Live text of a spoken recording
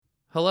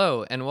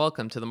Hello, and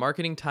welcome to the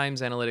Marketing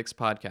Times Analytics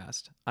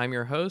Podcast. I'm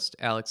your host,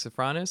 Alex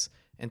Safranis,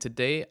 and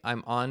today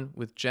I'm on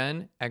with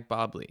Jen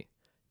Agbabli.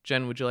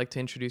 Jen, would you like to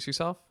introduce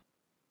yourself?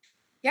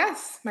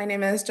 Yes, my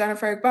name is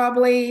Jennifer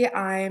Bobley.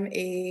 I'm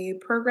a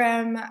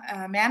program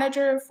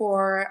manager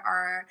for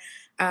our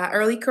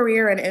early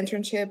career and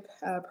internship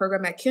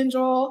program at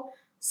Kyndryl.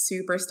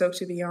 Super stoked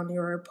to be on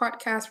your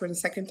podcast for the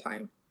second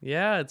time.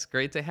 Yeah, it's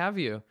great to have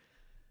you.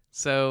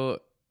 So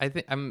I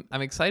think I'm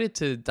excited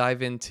to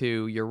dive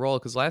into your role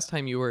because last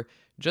time you were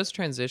just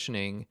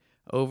transitioning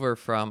over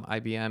from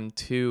IBM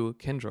to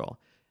Kyndryl.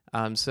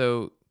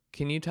 So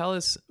can you tell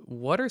us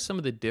what are some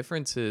of the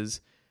differences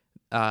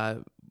uh,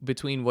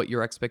 between what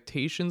your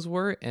expectations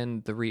were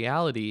and the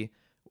reality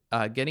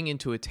getting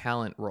into a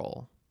talent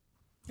role?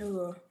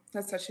 Ooh,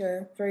 that's such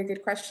a very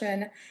good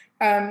question.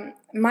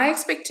 My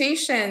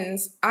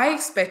expectations, I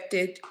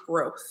expected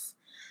growth.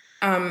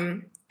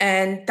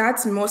 And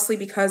that's mostly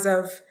because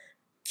of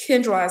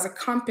Kyndryl as a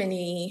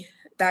company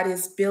that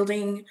is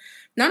building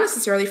not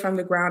necessarily from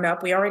the ground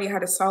up. We already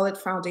had a solid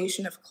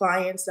foundation of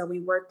clients that we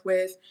worked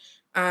with.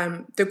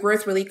 The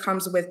growth really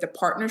comes with the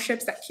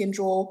partnerships that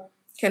Kyndryl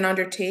can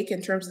undertake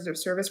in terms of the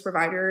service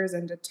providers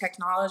and the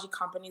technology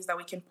companies that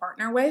we can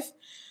partner with.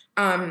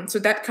 So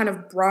that kind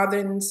of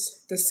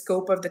broadens the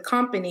scope of the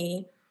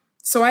company.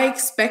 So I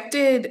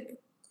expected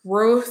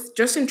growth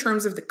just in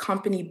terms of the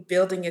company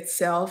building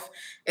itself,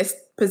 it's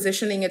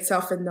positioning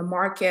itself in the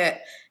market,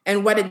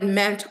 and what it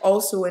meant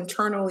also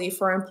internally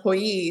for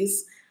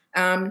employees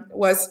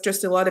was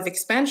just a lot of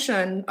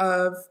expansion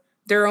of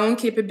their own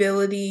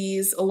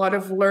capabilities, a lot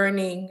of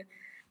learning.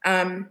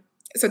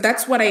 So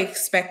that's what I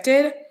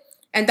expected,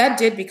 and that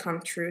did become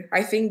true.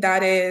 I think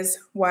that is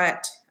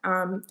what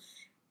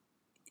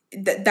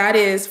that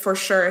is for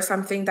sure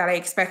something that I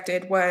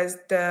expected was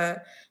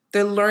the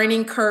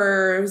learning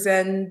curves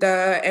and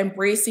the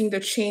embracing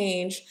the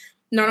change.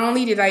 Not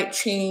only did I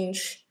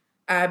change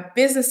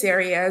business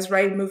areas,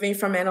 right, moving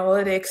from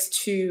analytics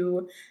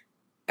to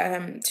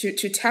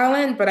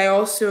talent, but I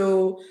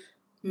also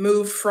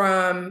moved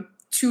from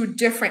two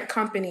different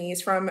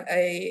companies, from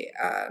a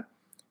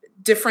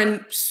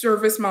different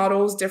service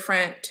models,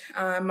 different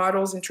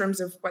models in terms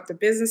of what the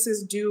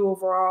businesses do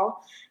overall.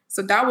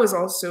 So that was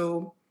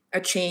also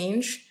a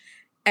change.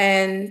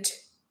 And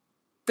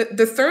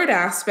the third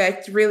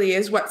aspect really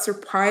is what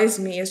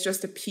surprised me is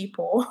just the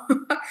people.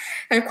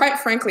 And quite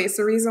frankly, it's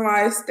the reason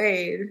why I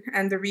stayed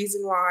and the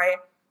reason why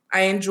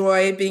I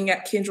enjoy being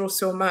at Kyndryl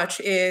so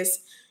much is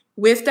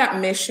with that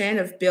mission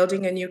of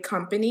building a new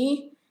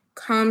company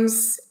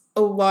comes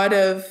a lot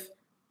of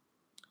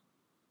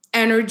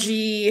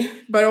energy,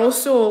 but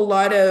also a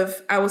lot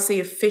of, I would say,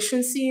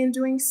 efficiency in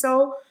doing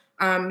so.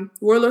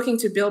 We're looking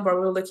to build, but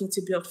we're looking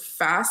to build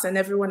fast, and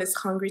everyone is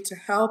hungry to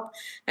help,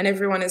 and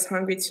everyone is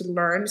hungry to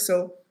learn.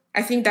 So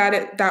I think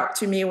that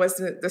to me was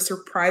the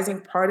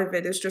surprising part of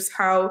it is just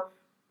how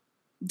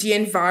the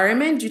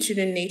environment, due to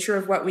the nature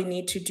of what we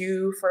need to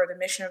do for the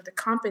mission of the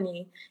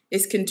company,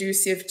 is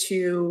conducive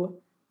to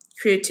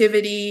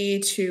creativity,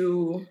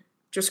 to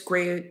just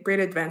great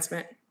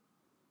advancement.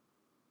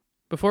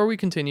 Before we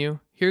continue,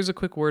 here's a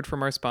quick word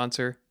from our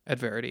sponsor,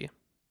 Adverity.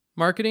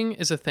 Marketing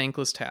is a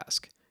thankless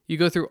task. You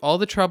go through all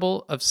the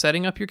trouble of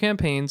setting up your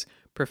campaigns,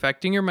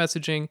 perfecting your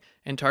messaging,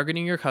 and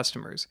targeting your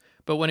customers.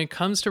 But when it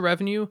comes to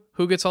revenue,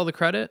 who gets all the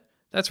credit?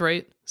 That's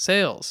right,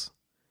 sales.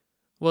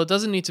 Well, it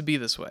doesn't need to be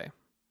this way.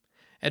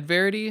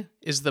 Adverity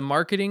is the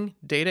marketing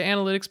data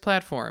analytics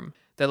platform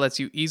that lets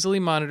you easily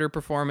monitor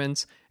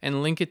performance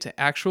and link it to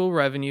actual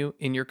revenue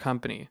in your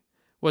company.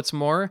 What's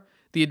more,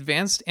 the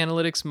advanced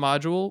analytics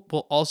module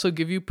will also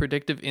give you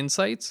predictive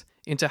insights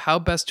into how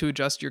best to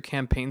adjust your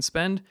campaign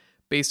spend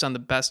based on the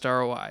best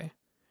ROI.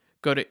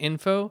 Go to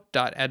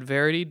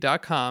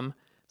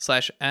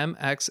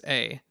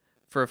info.adverity.com/MXA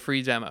for a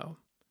free demo.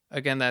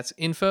 Again, that's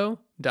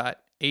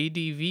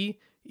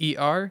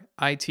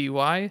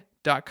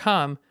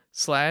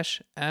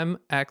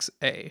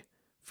info.adverity.com/MXA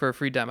for a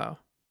free demo.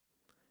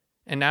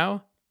 And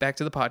now, back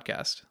to the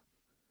podcast.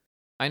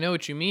 I know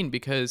what you mean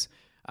because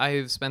I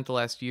have spent the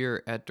last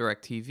year at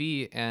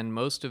DirecTV, and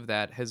most of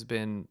that has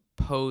been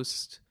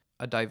post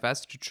a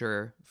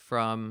divestiture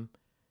from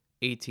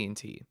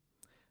AT&T.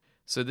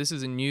 So this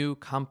is a new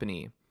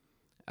company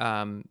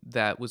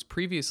that was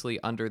previously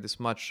under this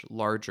much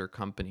larger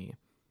company.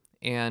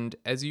 And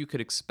as you could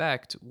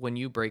expect, when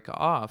you break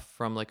off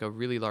from like a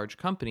really large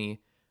company,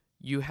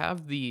 you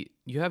have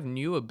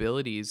new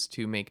abilities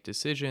to make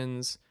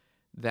decisions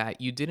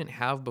that you didn't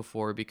have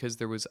before because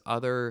there was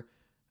other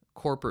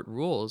corporate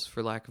rules,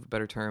 for lack of a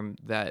better term,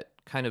 that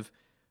kind of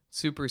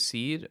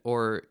supersede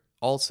or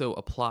also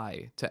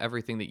apply to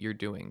everything that you're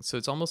doing. So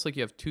it's almost like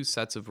you have two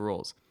sets of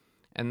rules.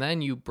 And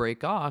then you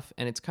break off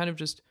and it's kind of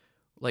just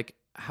like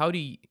how do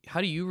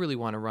you really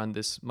want to run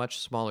this much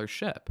smaller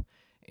ship?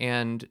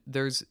 And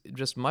there's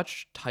just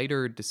much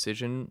tighter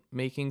decision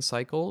making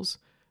cycles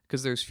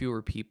because there's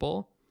fewer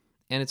people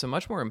and it's a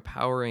much more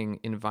empowering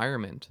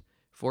environment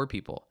for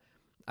people.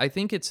 I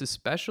think it's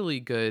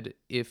especially good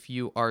if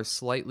you are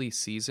slightly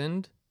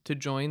seasoned to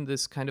join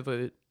this kind of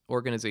a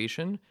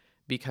organization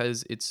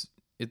because it's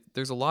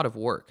there's a lot of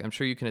work. I'm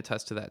sure you can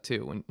attest to that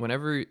too.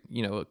 Whenever,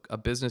 a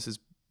business is,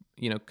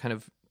 kind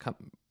of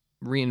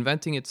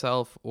reinventing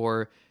itself,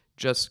 or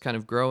just kind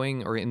of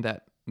growing, or in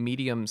that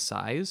medium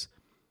size,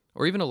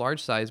 or even a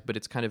large size, but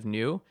it's kind of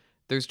new,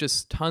 there's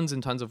just tons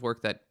and tons of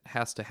work that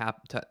has to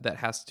that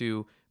has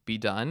to be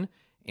done.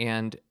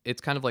 And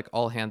it's kind of like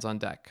all hands on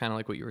deck, kind of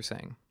like what you were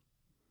saying.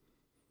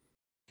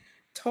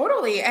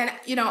 Totally. And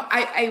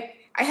I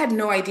had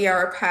no idea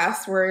our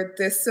paths were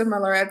this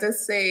similar at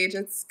this stage.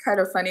 It's kind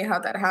of funny how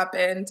that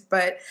happened.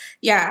 But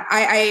yeah,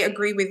 I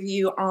agree with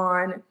you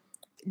on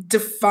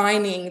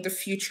defining the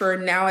future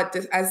now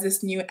as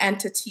this new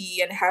entity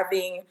and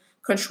having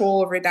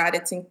control over that.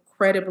 It's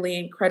incredibly,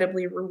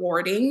 incredibly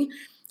rewarding.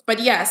 But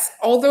yes,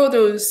 although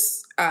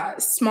those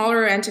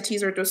smaller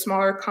entities or those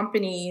smaller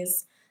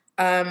companies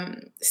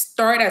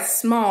start as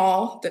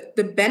small,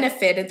 the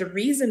benefit and the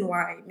reason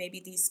why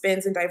maybe these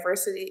spins and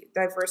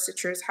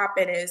diversitures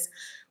happen is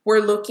we're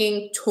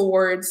looking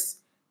towards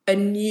a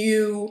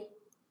new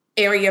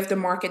area of the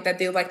market that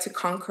they like to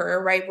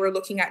conquer, right? We're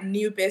looking at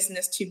new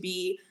business to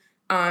be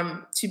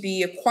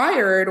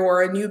acquired,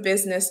 or a new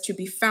business to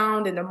be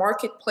found in the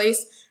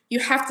marketplace. You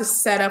have to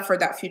set up for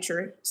that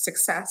future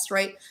success,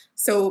 right?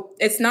 So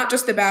it's not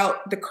just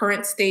about the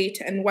current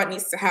state and what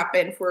needs to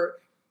happen for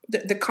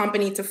the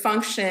company to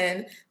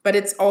function, but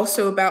it's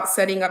also about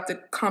setting up the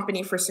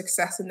company for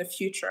success in the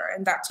future.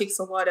 And that takes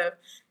a lot of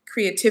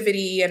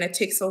creativity, and it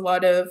takes a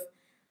lot of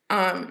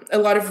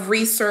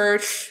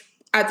research.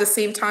 At the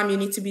same time, you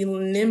need to be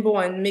nimble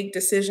and make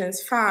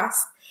decisions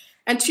fast.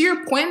 And to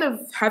your point of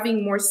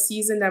having more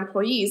seasoned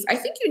employees, I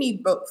think you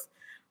need both.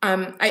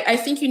 I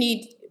think you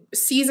need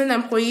seasoned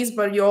employees,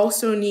 but you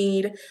also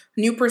need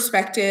new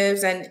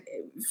perspectives. And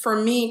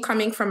for me,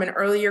 coming from an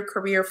earlier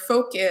career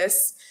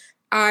focus,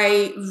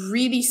 I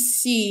really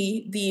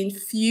see the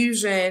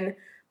infusion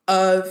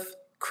of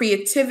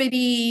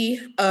creativity,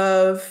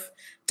 of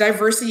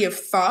diversity of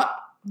thought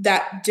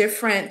that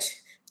different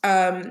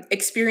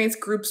experience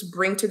groups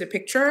bring to the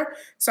picture.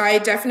 So I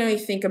definitely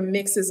think a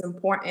mix is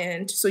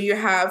important. So you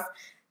have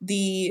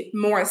the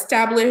more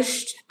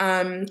established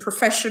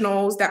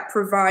professionals that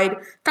provide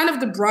kind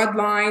of the broad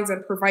lines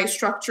and provide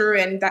structure,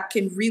 and that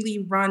can really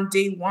run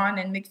day one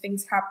and make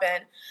things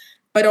happen.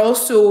 But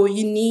also,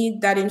 you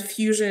need that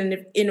infusion of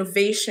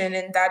innovation,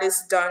 and that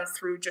is done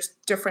through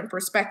just different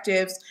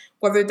perspectives,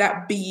 whether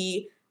that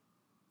be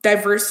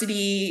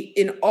diversity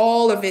in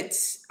all of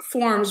its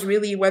forms,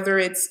 really, whether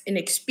it's in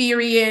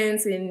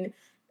experience, in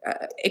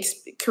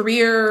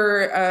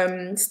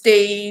career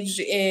stage,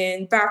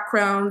 in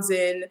backgrounds,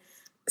 in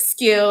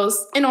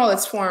skills, in all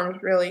its forms,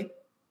 really.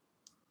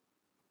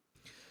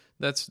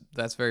 That's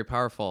very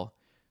powerful.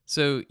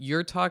 So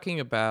you're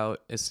talking about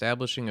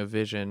establishing a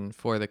vision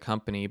for the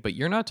company, but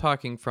you're not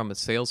talking from a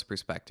sales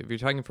perspective. You're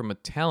talking from a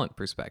talent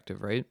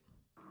perspective, right?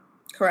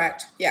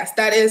 Correct. Yes,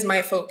 that is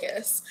my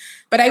focus.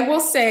 But I will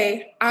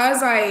say,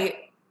 as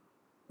I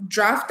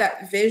draft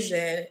that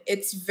vision,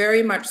 it's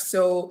very much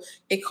so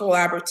a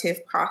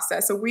collaborative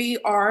process. So we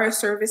are a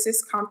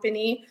services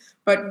company,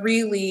 but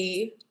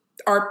really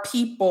our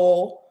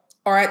people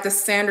are at the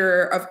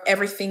center of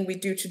everything we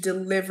do to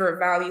deliver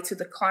value to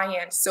the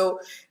client. So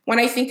when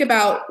I think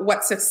about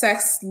what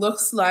success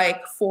looks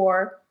like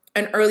for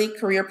an early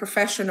career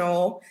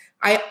professional,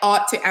 I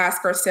ought to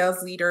ask our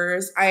sales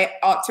leaders, I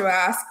ought to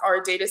ask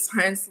our data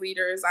science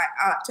leaders, I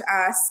ought to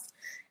ask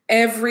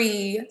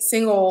every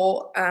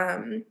single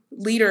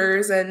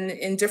leaders and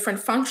in different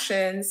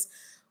functions,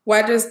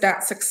 what does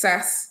that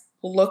success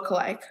look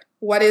like?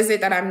 What is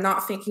it that I'm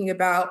not thinking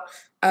about?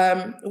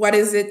 What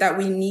is it that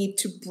we need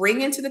to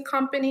bring into the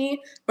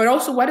company? But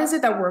also, what is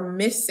it that we're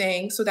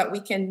missing so that we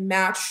can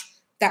match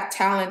that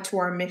talent to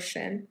our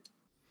mission?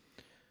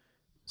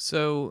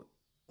 So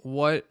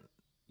what,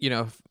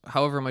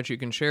 however much you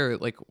can share,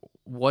 like,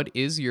 what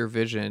is your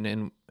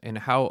vision, and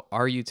how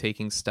are you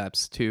taking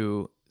steps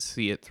to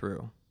see it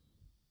through?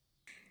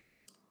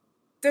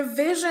 The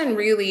vision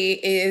really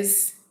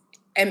is,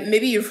 and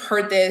maybe you've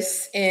heard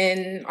this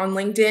in on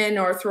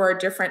LinkedIn or through our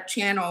different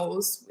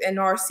channels, and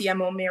our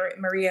CMO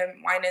Maria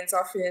Winans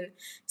often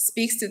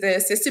speaks to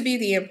this, is to be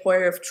the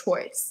employer of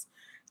choice.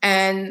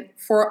 And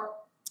for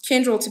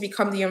Kyndryl to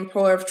become the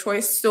employer of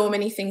choice, so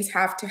many things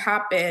have to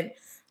happen.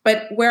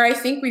 But where I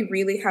think we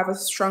really have a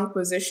strong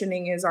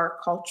positioning is our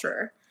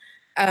culture.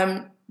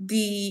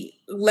 The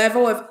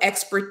level of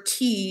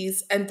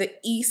expertise and the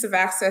ease of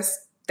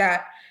access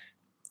that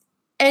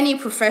any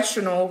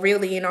professional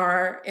really in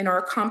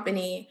our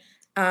company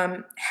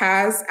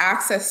has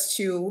access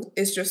to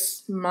is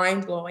just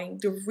mind blowing.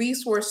 The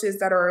resources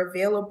that are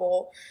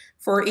available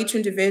for each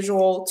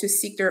individual to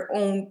seek their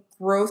own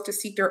growth, to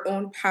seek their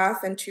own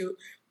path, and to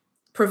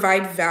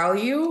provide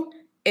value,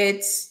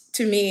 it's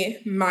to me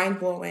mind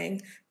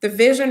blowing. The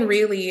vision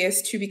really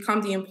is to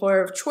become the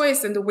employer of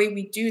choice. And the way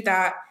we do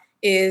that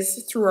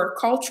is through our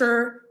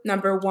culture,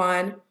 number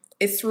one.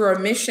 It's through our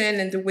mission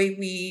and the way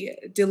we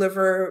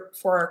deliver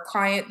for our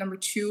client, number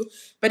two.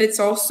 But it's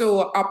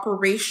also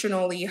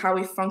operationally how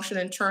we function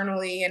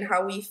internally and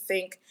how we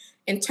think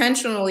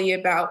intentionally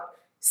about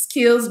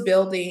skills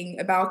building,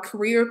 about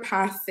career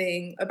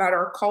pathing, about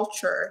our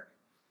culture.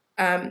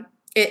 Um,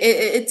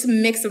 it's a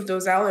mix of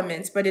those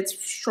elements, but it's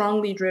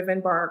strongly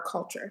driven by our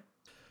culture.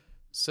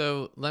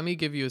 So let me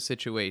give you a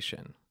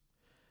situation.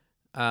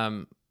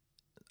 Um,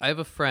 I have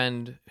a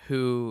friend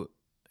who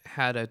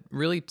had a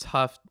really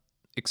tough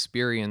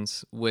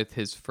experience with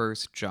his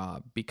first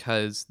job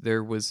because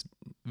there was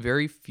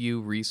very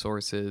few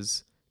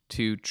resources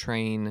to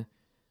train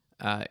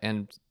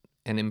and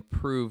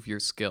improve your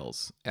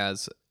skills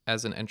as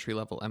an entry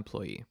level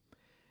employee.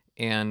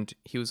 And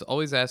he was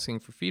always asking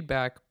for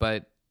feedback,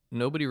 but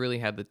nobody really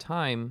had the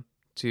time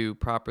to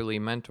properly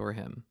mentor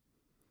him.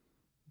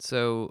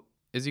 So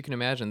as you can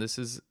imagine, this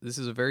is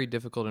a very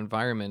difficult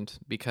environment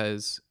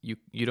because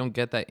you don't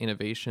get that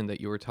innovation that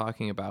you were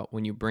talking about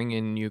when you bring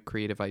in new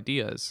creative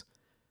ideas.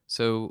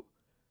 So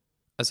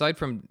aside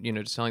from,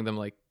 just telling them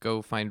like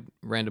go find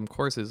random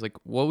courses, like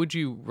what would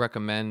you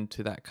recommend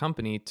to that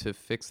company to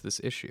fix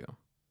this issue?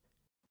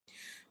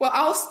 Well,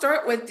 I'll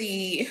start with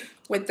the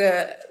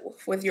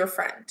with your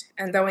friend,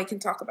 and then we can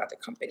talk about the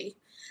company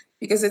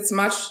because it's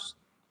much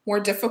more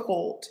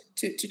difficult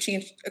to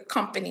change a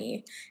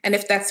company, and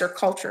if that's their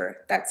culture,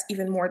 that's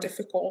even more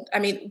difficult. I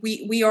mean,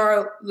 we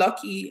are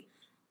lucky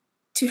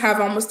to have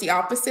almost the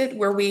opposite,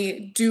 where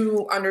we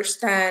do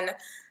understand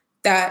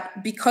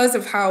that because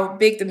of how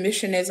big the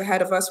mission is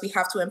ahead of us, we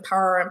have to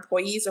empower our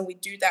employees, and we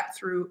do that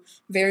through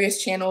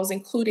various channels,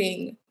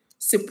 including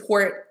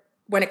support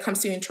when it comes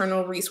to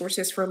internal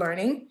resources for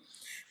learning.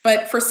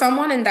 But for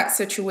someone in that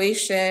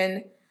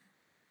situation,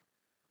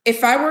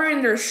 if I were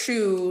in their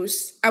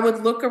shoes, I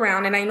would look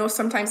around, and I know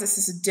sometimes this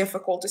is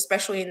difficult,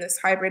 especially in this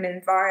hybrid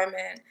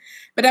environment,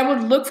 but I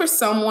would look for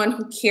someone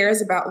who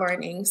cares about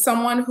learning,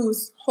 someone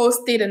who's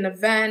hosted an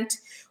event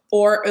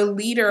or a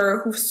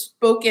leader who's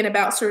spoken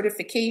about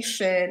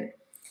certification,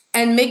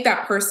 and make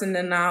that person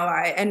an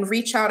ally and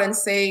reach out and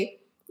say,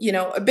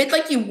 a bit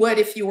like you would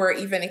if you were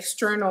even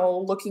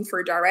external looking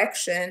for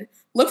direction,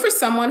 look for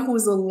someone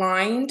who's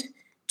aligned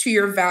to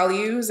your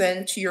values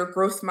and to your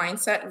growth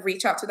mindset.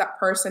 Reach out to that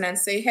person and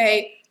say,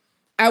 hey,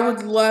 I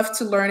would love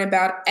to learn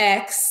about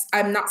X.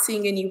 I'm not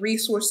seeing any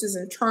resources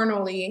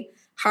internally.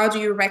 How do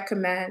you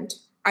recommend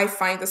I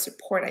find the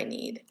support I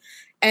need?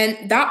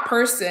 And that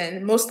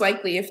person, most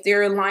likely, if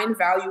they're aligned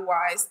value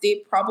wise,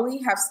 they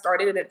probably have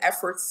started an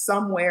effort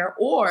somewhere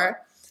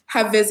or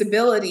have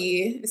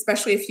visibility,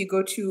 especially if you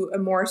go to a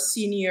more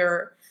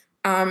senior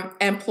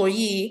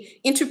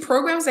employee, into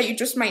programs that you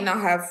just might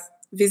not have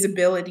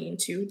visibility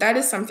into. That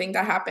is something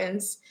that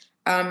happens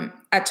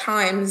at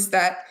times,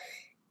 that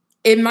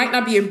it might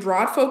not be a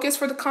broad focus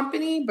for the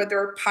company, but there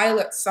are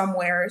pilots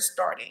somewhere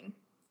starting.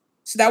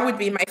 So that would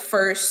be my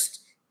first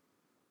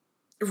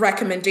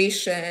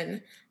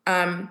recommendation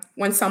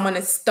when someone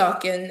is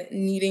stuck in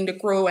needing to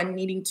grow and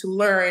needing to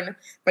learn,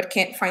 but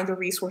can't find the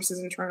resources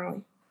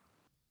internally.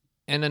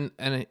 And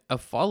a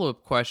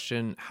follow-up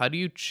question, how do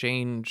you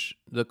change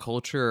the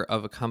culture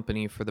of a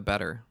company for the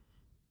better?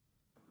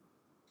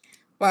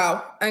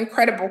 Wow,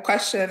 incredible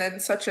question, and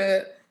such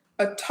a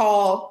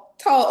tall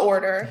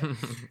order.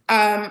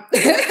 And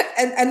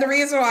the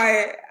reason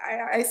why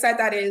I said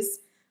that is,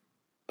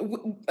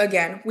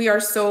 again, we are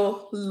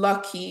so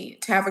lucky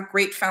to have a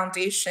great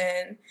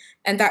foundation,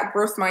 and that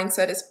growth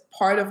mindset is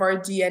part of our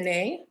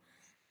DNA.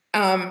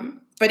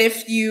 But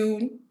if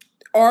you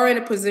are in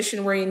a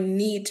position where you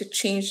need to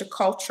change the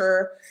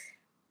culture,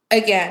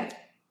 again,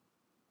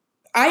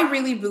 I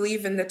really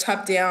believe in the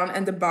top down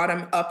and the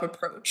bottom up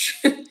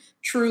approach,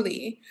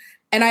 truly.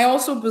 And I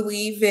also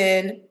believe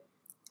in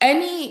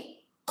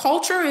any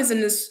culture is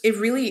in this, it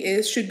really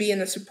is, should be in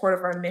the support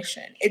of our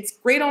mission. It's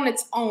great on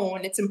its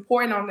own, it's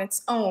important on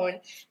its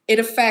own. It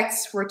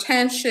affects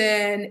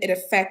retention, it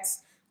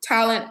affects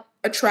talent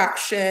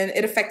attraction,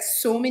 it affects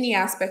so many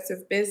aspects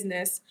of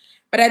business.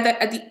 But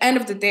at the end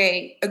of the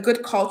day, a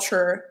good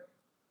culture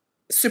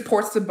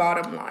supports the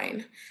bottom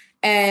line.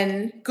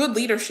 And good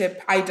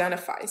leadership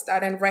identifies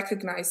that and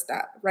recognizes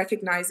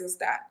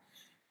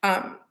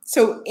that.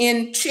 So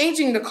in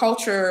changing the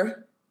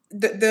culture,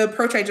 the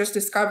approach I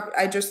just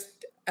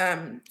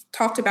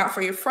talked about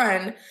for your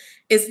friend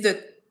is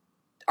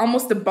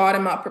almost the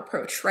bottom up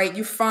approach, right?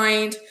 You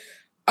find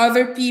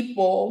other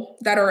people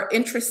that are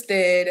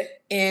interested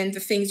in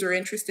the things you're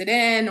interested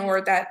in, or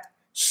that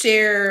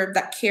share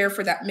that care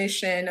for that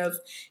mission of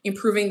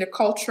improving the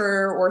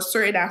culture or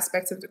certain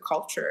aspects of the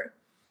culture.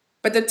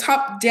 But the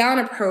top down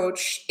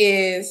approach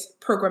is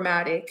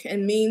programmatic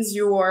and means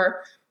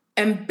you're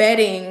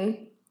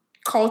embedding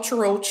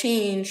cultural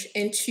change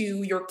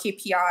into your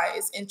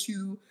KPIs,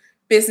 into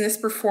business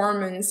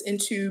performance,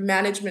 into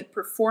management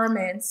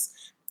performance.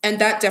 And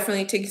that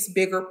definitely takes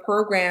bigger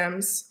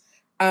programs.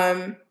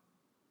 But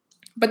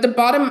the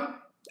bottom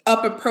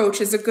up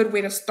approach is a good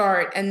way to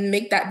start and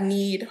make that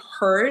need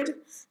heard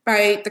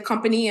by the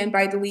company and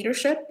by the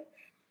leadership.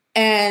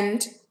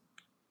 And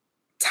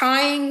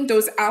tying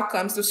those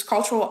outcomes, those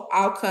cultural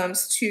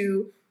outcomes,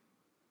 to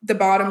the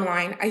bottom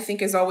line, I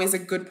think is always a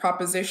good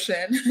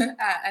proposition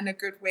and a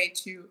good way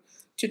to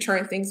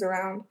turn things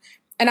around.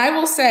 And I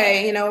will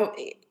say,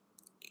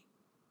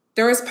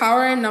 There is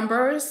power in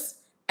numbers,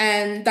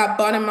 and that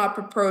bottom up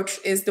approach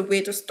is the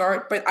way to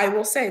start. But I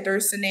will say there are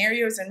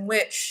scenarios in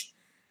which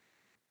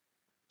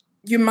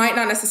you might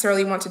not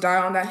necessarily want to die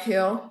on that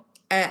hill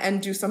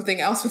and do something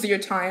else with your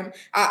time.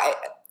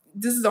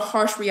 This is a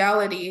harsh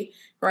reality,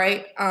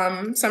 right?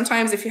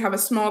 Sometimes if you have a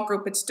small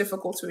group, it's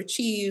difficult to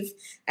achieve.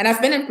 And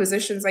I've been in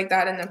positions like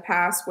that in the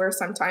past where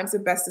sometimes the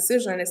best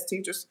decision is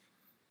to just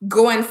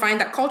go and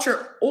find that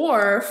culture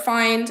or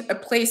find a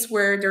place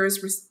where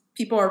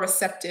people are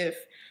receptive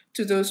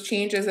to those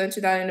changes and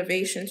to that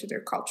innovation to their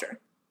culture.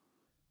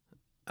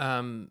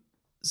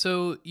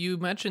 So you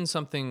mentioned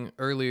something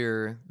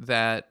earlier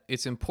that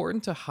it's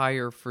important to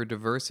hire for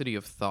diversity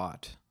of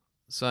thought.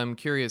 So I'm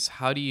curious,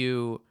 how do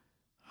you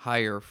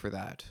hire for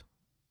that?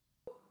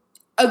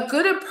 A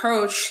good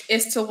approach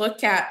is to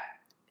look at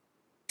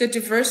the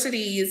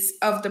diversities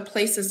of the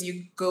places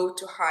you go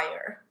to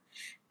hire.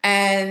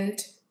 And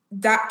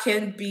that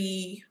can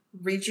be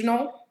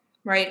regional,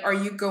 right? Are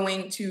you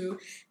going to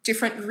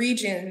different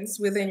regions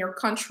within your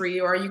country,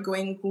 or are you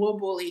going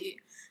globally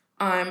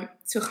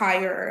to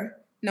hire?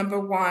 Number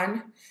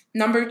one.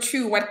 Number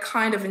two, what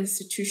kind of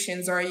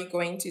institutions are you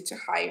going to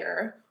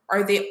hire?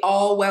 Are they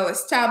all well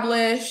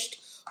established,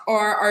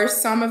 or are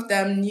some of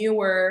them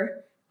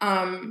newer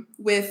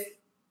with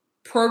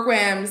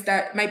programs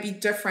that might be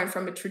different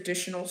from a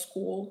traditional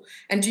school?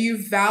 And do you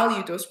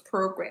value those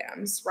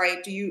programs,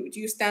 right? Do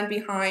you stand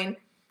behind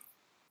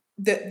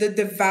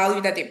the value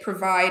that they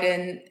provide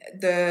and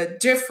the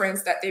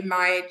difference that they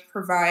might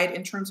provide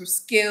in terms of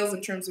skills,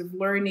 in terms of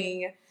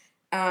learning,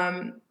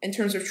 in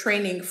terms of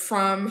training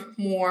from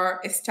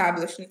more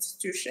established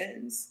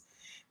institutions?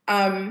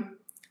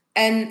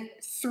 And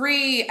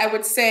three, I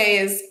would say,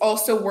 is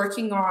also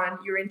working on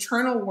your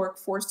internal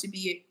workforce to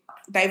be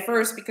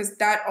diverse, because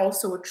that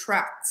also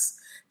attracts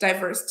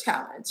diverse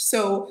talent.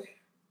 So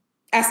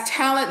as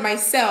talent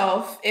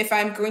myself, if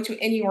I'm going to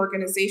any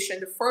organization,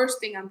 the first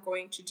thing I'm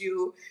going to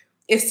do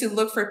is to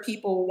look for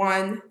people,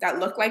 one, that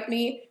look like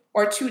me,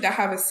 or two, that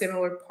have a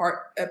similar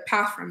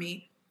path for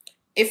me.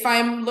 If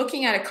I'm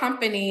looking at a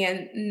company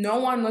and no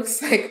one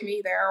looks like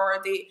me there,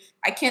 or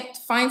I can't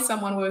find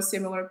someone with a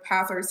similar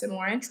path or a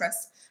similar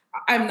interest,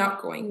 I'm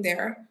not going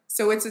there.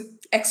 So it's an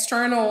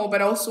external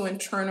but also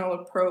internal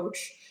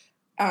approach.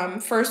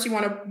 First, you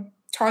want to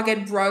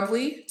target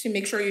broadly to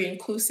make sure you're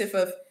inclusive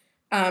of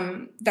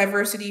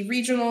diversity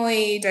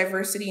regionally,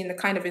 diversity in the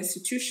kind of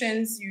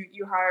institutions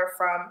you hire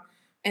from,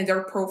 and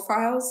their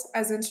profiles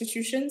as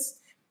institutions.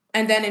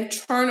 And then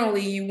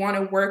internally, you want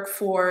to work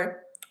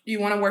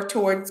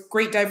towards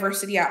great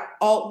diversity at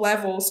all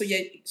levels,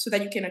 so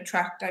that you can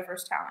attract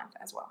diverse talent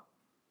as well.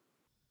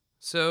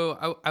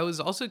 So I was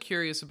also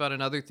curious about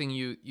another thing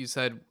you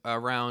said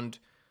around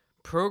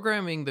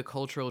programming the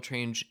cultural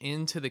change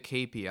into the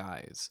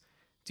KPIs.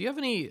 Do you have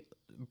any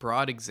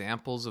broad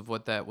examples of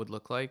what that would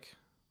look like?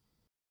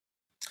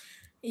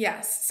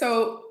 Yes.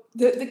 So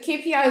the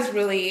KPIs,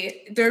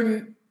 really, there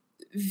are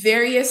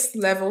various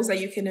levels that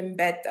you can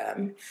embed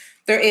them.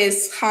 There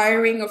is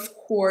hiring, of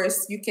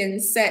course. You can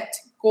set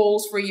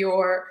goals for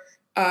your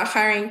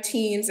hiring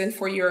teams and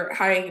for your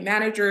hiring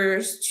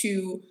managers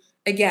to,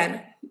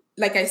 again,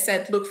 like I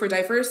said, look for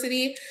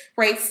diversity,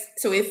 right?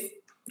 So if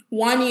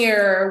one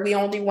year we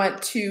only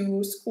went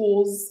to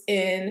schools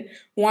in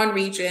one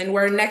region,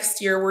 where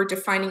next year we're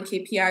defining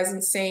KPIs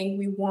and saying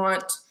we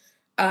want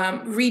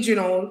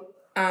regional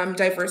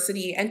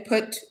diversity, and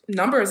put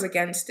numbers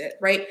against it,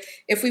 right?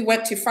 If we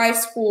went to 5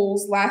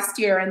 schools last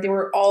year and they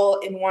were all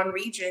in one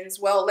region,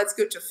 well, let's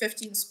go to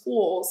 15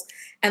 schools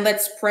and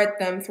let's spread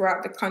them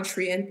throughout the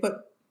country and put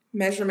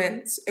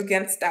measurements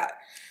against that.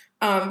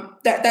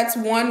 That's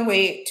one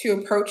way to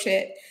approach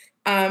it.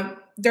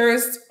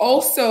 There's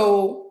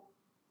also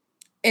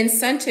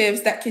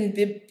incentives that can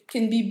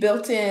be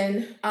built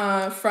in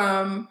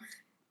from,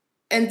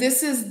 and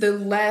this is the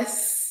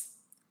less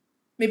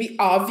maybe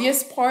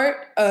obvious part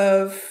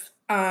of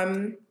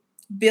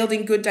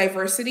building good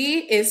diversity,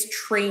 is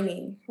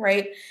training,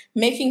 right?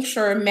 Making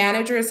sure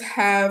managers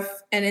have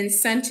an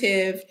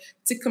incentive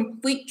to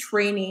complete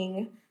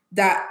training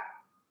that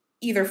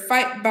either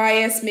fight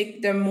bias,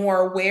 make them more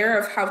aware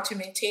of how to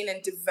maintain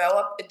and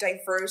develop a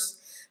diverse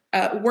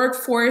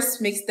workforce,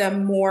 makes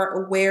them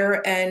more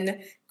aware and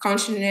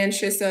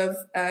conscientious of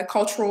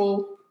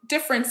cultural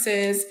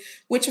differences,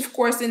 which of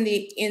course in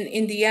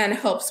the end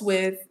helps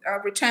with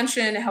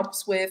retention,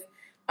 helps with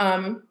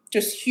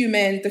just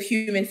the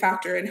human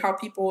factor and how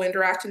people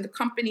interact in the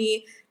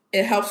company.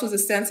 It helps with a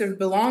sense of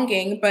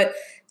belonging, but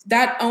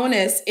that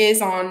onus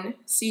is on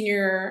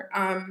senior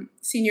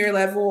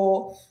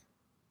level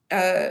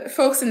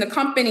folks in the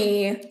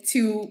company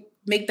to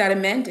make that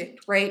amended,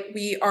 right?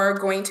 We are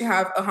going to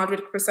have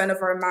 100%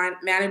 of our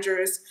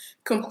managers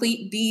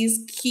complete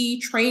these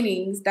key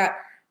trainings that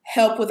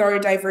help with our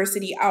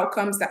diversity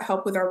outcomes, that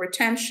help with our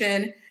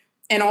retention,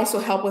 and also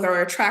help with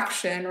our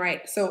attraction,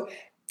 right? So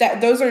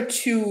those are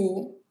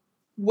two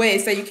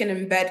ways that you can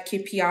embed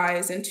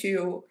KPIs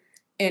into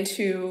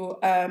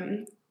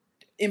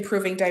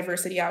improving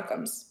diversity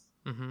outcomes.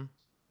 Mm-hmm.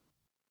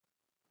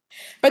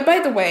 But by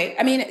the way,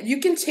 I mean, you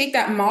can take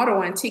that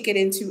model and take it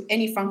into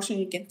any function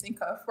you can think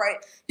of, right?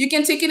 You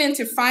can take it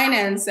into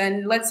finance,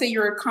 and let's say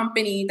you're a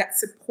company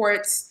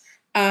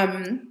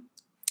um,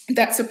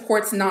 that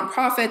supports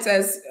nonprofits,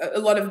 as a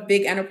lot of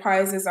big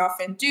enterprises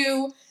often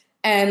do.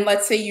 And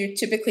let's say you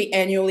typically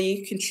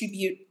annually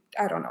contribute,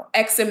 I don't know,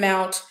 X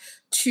amount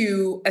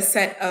to a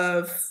set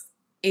of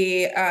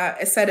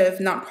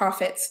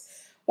nonprofits.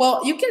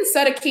 Well, you can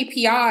set a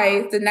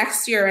KPI the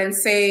next year and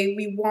say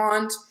we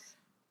want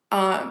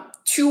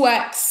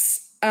 2x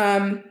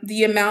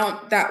the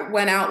amount that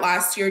went out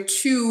last year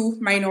to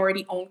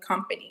minority owned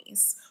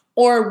companies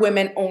or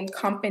women owned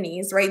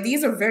companies, right?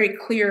 These are very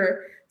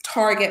clear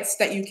targets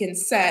that you can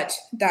set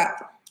that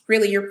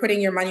really you're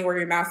putting your money where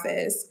your mouth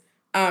is.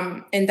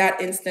 In that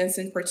instance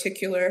in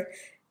particular,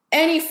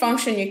 any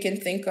function you can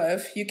think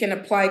of, you can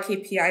apply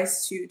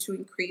KPIs to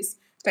increase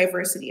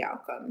diversity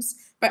outcomes.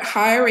 But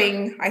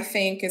hiring, I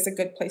think, is a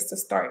good place to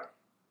start.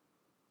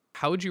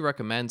 How would you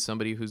recommend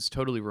somebody who's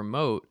totally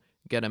remote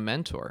get a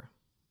mentor?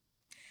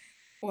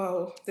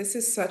 Whoa, this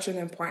is such an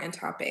important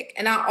topic.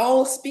 And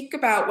I'll speak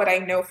about what I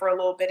know for a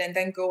little bit and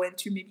then go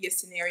into maybe a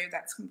scenario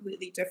that's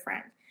completely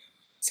different.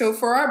 So,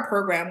 for our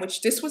program,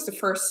 which this was the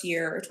first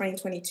year,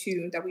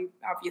 2022, that we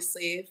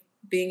obviously,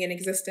 being in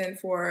existence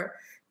for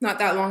not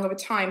that long of a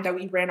time, that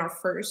we ran our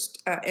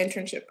first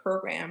internship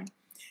program.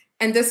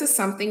 And this is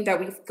something that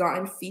we've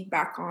gotten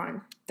feedback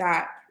on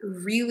that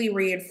really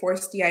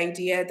reinforced the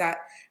idea that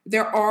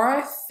there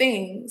are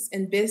things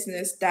in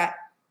business that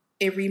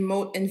a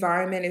remote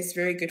environment is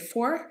very good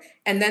for.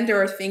 And then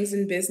there are things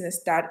in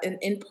business that an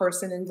in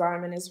person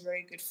environment is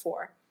very good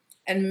for.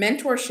 And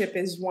mentorship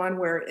is one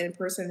where in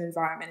person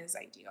environment is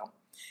ideal.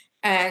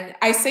 And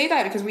I say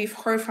that because we've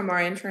heard from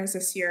our interns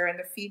this year, and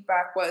the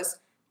feedback was,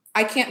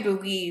 I can't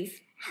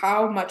believe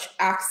how much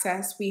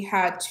access we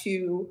had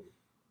to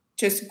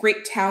just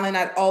great talent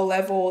at all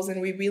levels,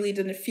 and we really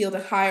didn't feel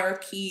the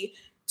hierarchy.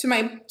 To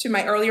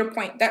my earlier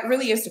point, that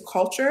really is the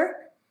culture,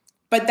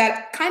 but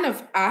that kind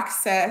of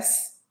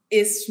access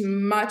is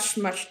much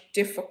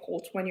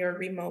difficult when you're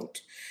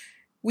remote.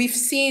 We've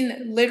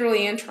seen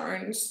literally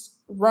interns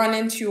run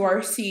into our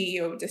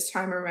CEO this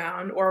time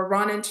around or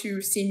run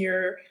into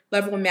senior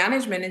level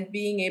management and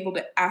being able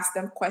to ask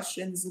them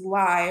questions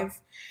live.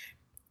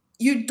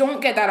 You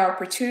don't get that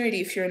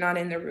opportunity if you're not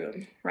in the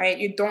room, right?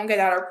 You don't get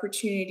that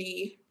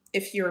opportunity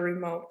if you're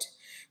remote.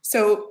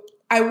 So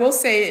I will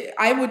say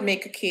I would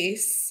make a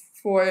case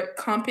for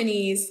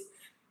companies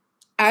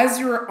as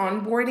you're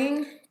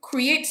onboarding,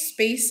 create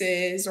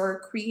spaces or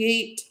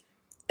create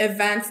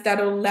events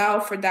that allow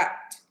for that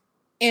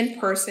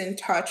in-person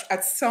touch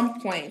at some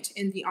point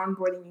in the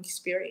onboarding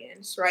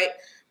experience, right?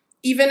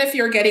 Even if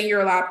you're getting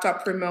your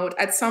laptop remote,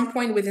 at some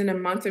point within a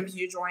month of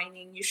you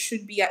joining, you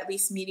should be at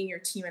least meeting your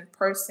team in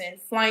person,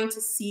 flying to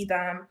see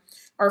them,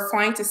 or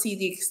flying to see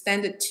the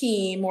extended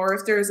team, or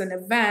if there's an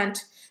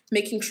event,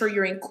 making sure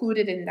you're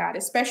included in that,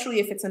 especially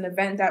if it's an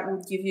event that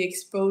will give you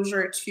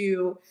exposure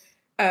to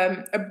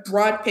a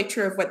broad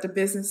picture of what the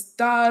business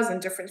does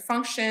and different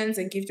functions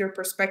and give you a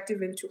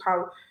perspective into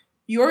how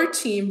your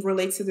team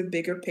relates to the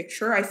bigger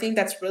picture. I think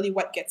that's really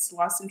what gets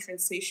lost in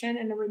translation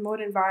in a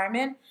remote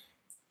environment.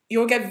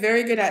 You'll get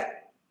very good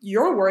at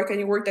your work and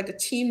your work that the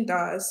team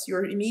does,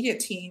 your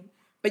immediate team,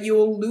 but you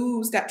will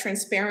lose that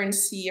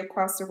transparency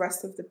across the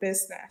rest of the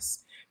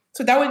business.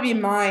 So that would be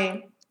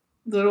my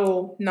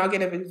little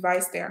nugget of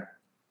advice there.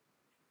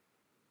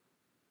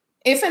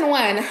 If and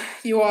when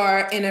you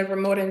are in a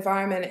remote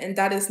environment and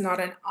that is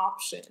not an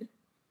option,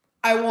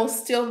 I will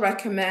still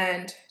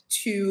recommend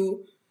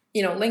to,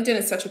 LinkedIn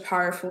is such a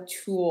powerful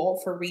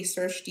tool for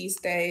research these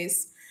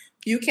days.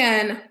 You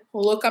can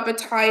look up a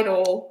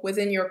title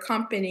within your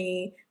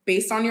company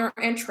based on your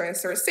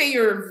interests, or say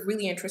you're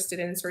really interested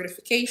in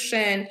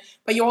certification,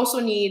 but you also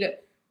need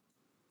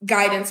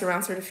guidance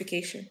around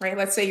certification, right?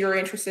 Let's say you're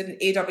interested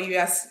in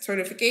AWS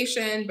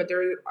certification, but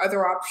there are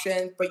other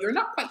options, but you're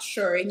not quite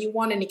sure and you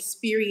want an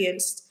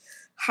experienced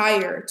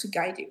hire to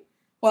guide you.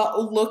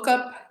 Well, look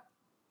up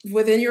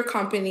within your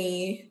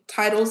company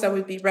titles that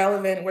would be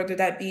relevant, whether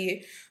that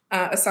be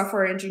a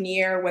software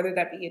engineer, whether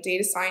that be a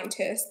data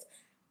scientist,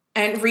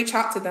 and reach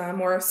out to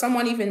them, or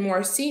someone even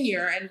more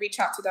senior, and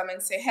reach out to them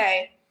and say,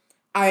 hey,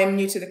 I am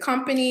new to the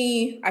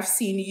company. I've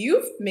seen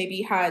you've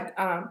maybe had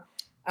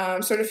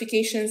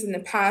certifications in the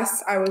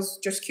past. I was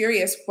just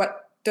curious,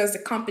 what does the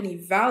company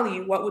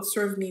value? What would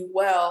serve me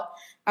well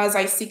as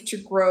I seek to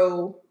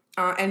grow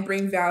and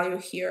bring value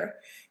here?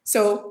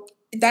 So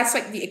that's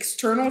like the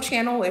external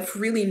channel. If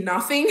really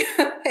nothing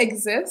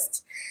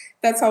exists,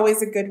 that's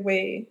always a good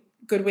way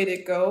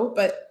to go.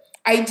 But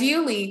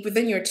ideally,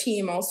 within your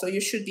team, also,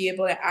 you should be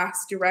able to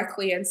ask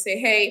directly and say,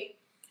 hey,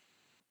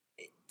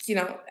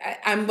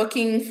 I'm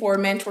looking for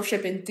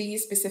mentorship in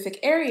these specific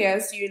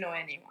areas. Do you know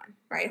anyone,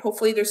 right?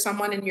 Hopefully there's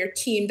someone in your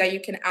team that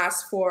you can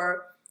ask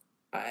for.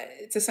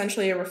 It's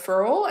essentially a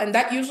referral. And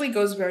that usually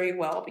goes very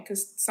well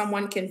because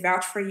someone can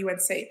vouch for you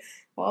and say,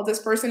 well, this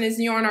person is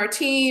new on our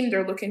team.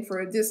 They're looking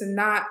for this and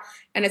that.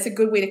 And it's a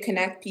good way to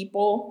connect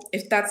people.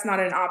 If that's not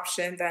an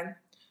option, then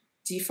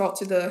default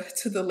to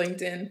the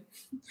LinkedIn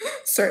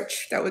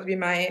search. That would be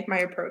my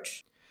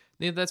approach.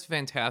 Yeah, that's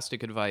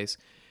fantastic advice.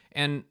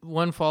 And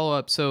one follow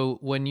up. So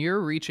when you're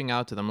reaching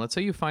out to them, let's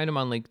say you find them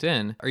on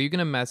LinkedIn, are you going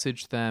to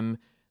message them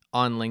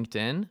on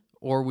LinkedIn,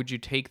 or would you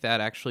take that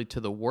actually to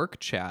the work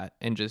chat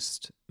and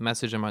just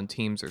message them on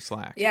Teams or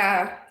Slack?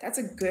 Yeah, that's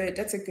a good,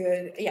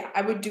 yeah,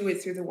 I would do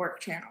it through the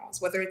work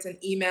channels, whether it's an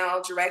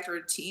email, direct,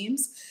 or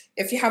Teams.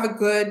 If you have a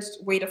good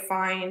way to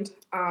find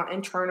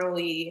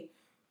internally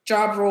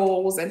job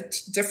roles and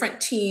different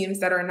teams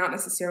that are not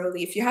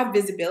necessarily, if you have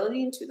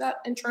visibility into that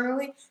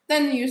internally,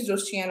 then use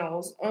those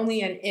channels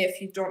only. And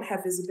if you don't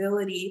have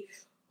visibility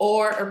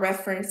or a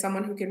reference,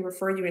 someone who can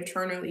refer you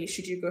internally,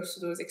 should you go to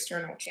those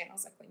external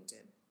channels like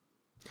LinkedIn?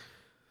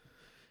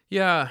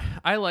 Yeah,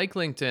 I like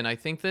LinkedIn. I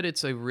think that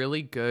it's a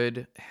really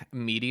good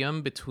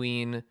medium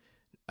between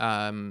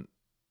um,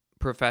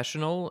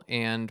 professional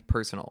and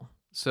personal.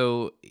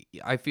 So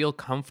I feel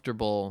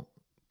comfortable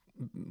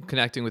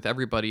connecting with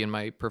everybody in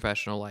my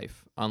professional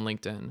life on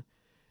LinkedIn.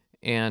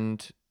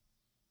 And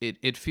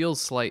it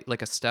feels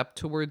like a step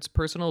towards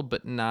personal,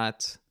 but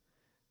not,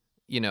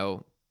 you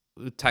know,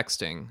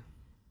 texting.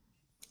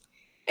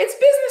 It's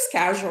business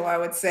casual, I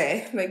would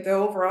say. Like the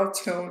overall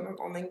tone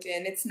on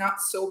LinkedIn, it's not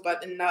so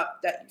buttoned up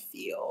that you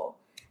feel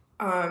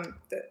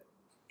the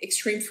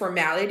extreme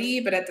formality,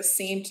 but at the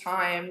same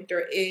time,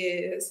 there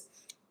is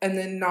an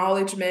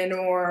acknowledgement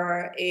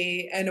or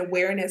an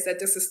awareness that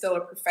this is still a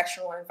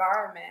professional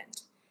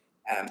environment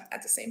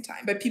at the same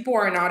time. But people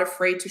are not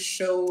afraid to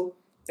show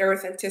their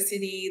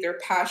authenticity, their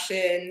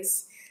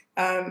passions,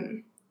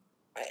 um,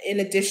 in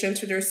addition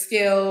to their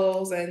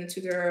skills and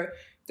to their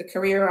the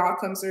career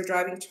outcomes they're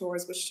driving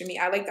towards, which to me,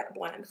 I like that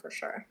blend for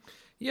sure.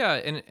 Yeah,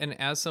 and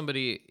as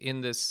somebody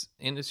in this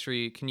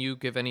industry, can you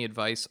give any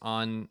advice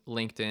on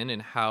LinkedIn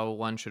and how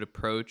one should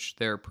approach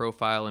their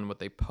profile and what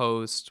they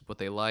post, what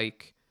they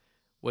like?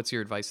 What's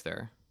your advice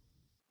there?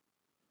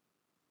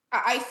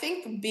 I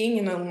think being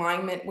in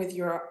alignment with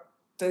your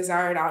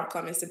desired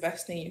outcome is the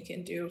best thing you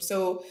can do.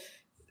 So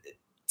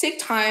take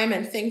time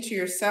and think to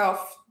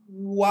yourself,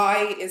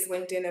 why is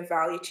LinkedIn of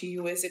value to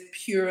you? Is it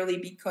purely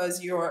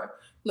because you're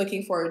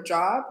looking for a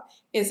job?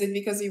 Is it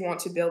because you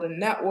want to build a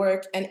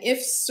network? And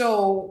if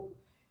so,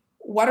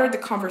 what are the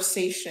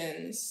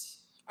conversations?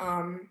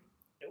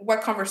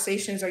 What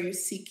conversations are you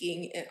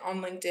seeking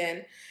on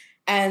LinkedIn?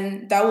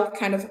 And that will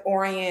kind of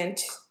orient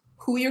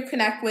who you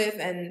connect with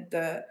and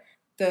the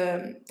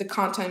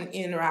content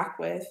you interact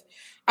with.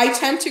 I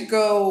tend to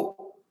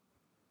go.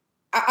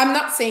 I'm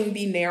not saying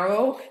be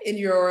narrow in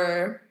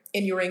your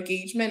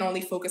engagement.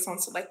 Only focus on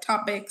select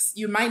topics.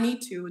 You might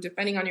need to,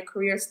 depending on your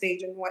career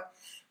stage and what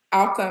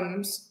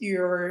outcomes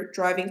you're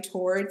driving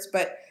towards.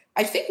 But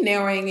I think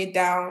narrowing it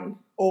down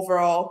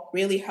overall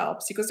really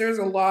helps because there's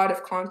a lot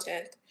of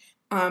content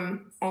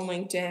on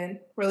LinkedIn,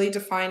 really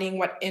defining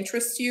what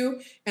interests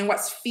you and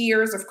what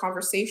spheres of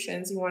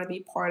conversations you want to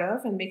be part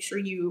of, and make sure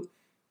you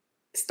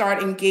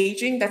start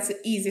engaging. That's the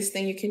easiest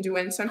thing you can do.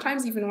 And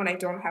sometimes even when I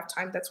don't have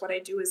time, that's what I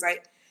do is I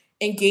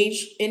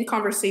engage in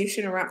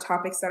conversation around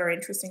topics that are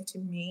interesting to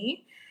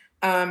me.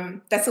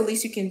 That's the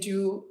least you can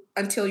do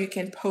until you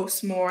can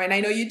post more. And I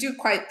know you do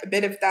quite a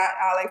bit of that,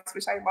 Alex,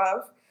 which I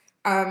love.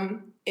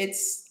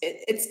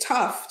 It's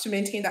tough to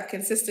maintain that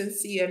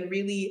consistency and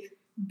really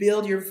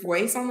build your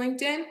voice on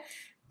LinkedIn.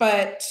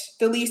 But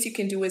the least you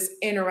can do is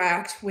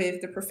interact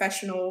with the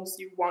professionals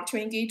you want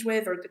to engage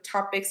with, or the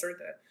topics, or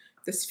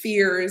the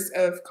spheres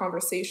of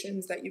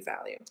conversations that you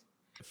value.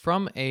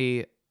 From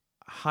a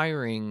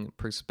hiring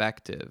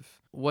perspective,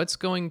 what's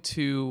going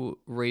to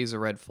raise a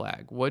red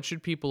flag? What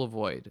should people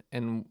avoid?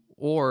 And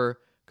or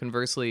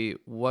conversely,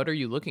 what are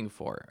you looking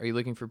for? Are you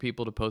looking for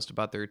people to post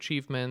about their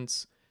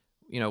achievements?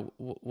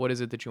 What is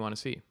it that you want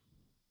to see?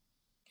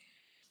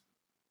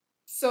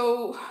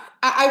 So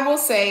I will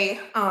say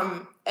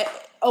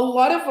a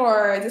lot of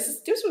our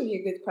this would be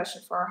a good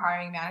question for our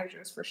hiring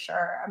managers for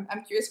sure.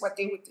 I'm curious what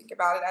they would think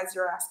about it as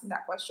you're asking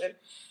that question.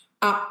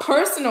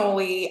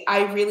 Personally,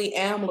 I really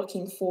am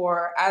looking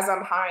for, as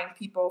I'm hiring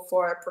people,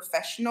 for a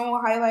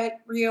professional highlight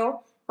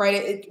reel.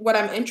 Right, what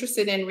I'm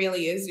interested in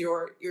really is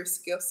your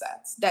skill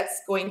sets.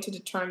 That's going to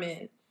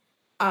determine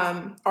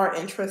our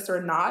interest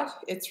or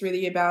not. It's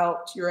really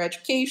about your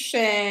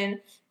education.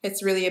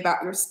 It's really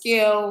about your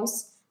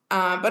skills,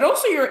 but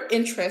also your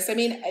interests. I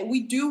mean,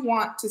 we do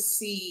want to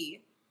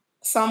see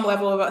some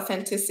level of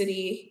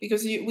authenticity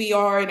because we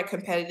are in a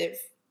competitive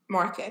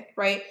market,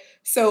 right?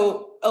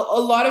 So a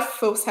lot of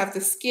folks have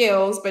the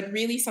skills, but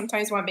really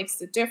sometimes what makes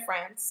the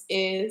difference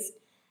is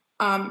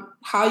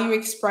how you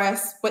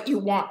express what you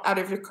want out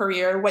of your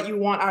career, what you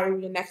want out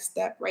of your next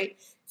step, right?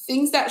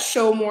 Things that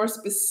show more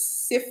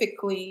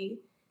specifically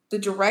the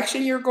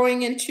direction you're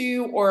going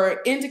into, or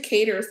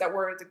indicators that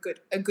we're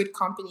a good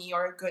company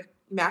or a good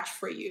match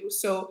for you.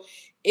 So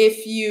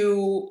if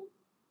you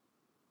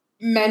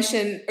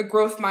mention a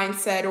growth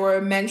mindset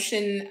or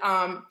mention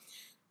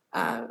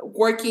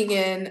working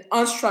in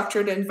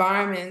unstructured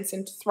environments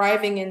and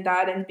thriving in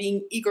that and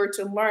being eager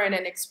to learn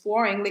and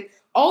exploring. Like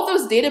all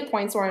those data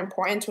points are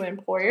important to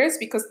employers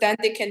because then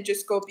they can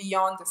just go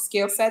beyond the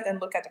skill set and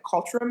look at the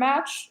cultural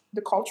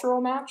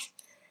match.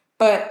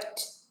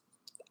 But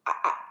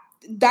I,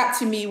 that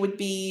to me would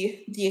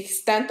be the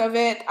extent of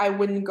it. I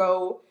wouldn't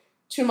go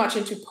too much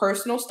into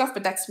personal stuff,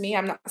 but that's me.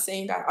 I'm not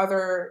saying that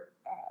other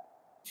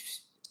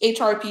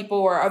HR people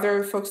or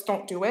other folks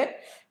don't do it.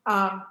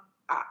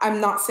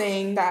 I'm not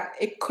saying that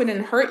it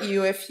couldn't hurt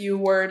you if you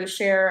were to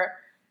share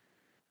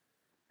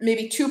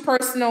maybe too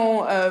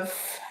personal of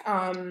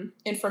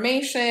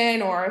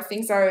information or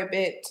things that are a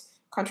bit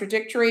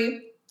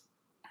contradictory.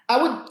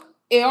 I would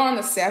err on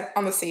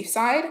the safe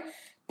side,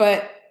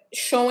 but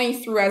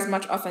showing through as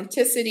much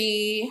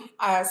authenticity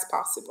as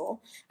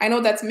possible. I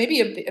know that's maybe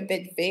a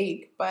bit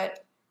vague,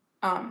 but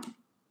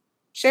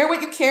share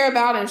what you care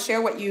about and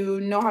share what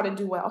you know how to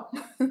do well.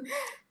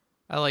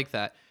 I like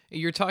that.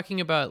 You're talking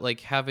about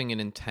like having an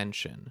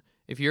intention.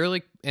 If you're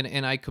like,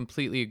 and I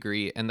completely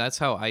agree, and that's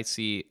how I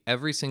see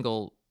every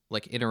single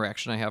like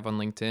interaction I have on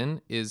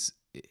LinkedIn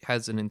it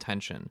has an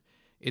intention.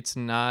 It's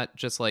not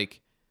just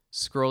like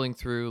scrolling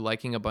through,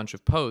 liking a bunch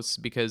of posts,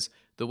 because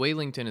the way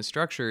LinkedIn is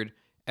structured,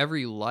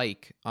 every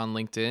like on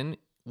LinkedIn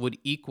would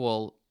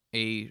equal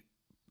a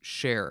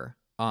share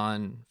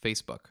on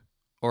Facebook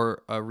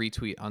or a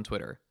retweet on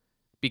Twitter,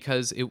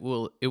 because it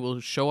will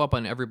show up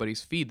on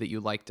everybody's feed that you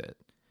liked it.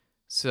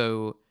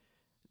 So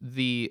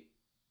the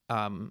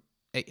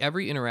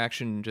every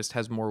interaction just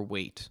has more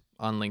weight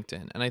on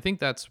LinkedIn, and I think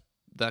that's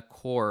the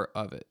core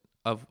of it,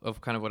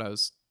 of kind of what I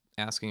was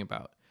asking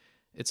about.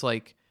 It's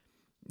like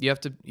you have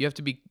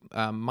to be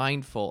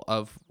mindful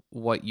of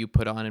what you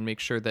put on and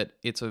make sure that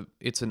it's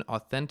an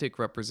authentic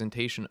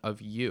representation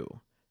of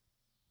you.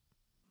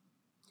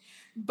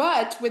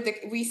 But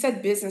we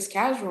said business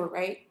casual,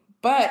 right?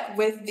 But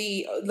with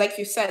the, like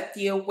you said,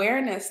 the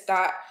awareness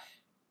that,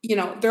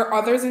 there are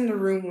others in the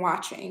room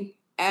watching,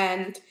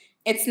 and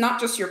it's not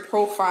just your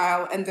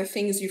profile and the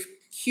things you've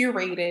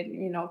curated,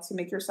 to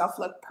make yourself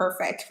look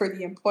perfect for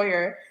the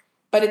employer,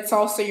 but it's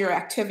also your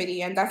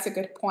activity. And that's a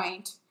good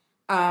point.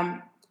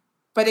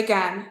 But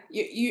again,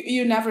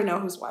 you never know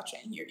who's watching.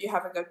 You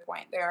have a good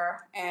point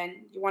there, and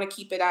you want to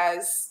keep it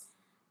as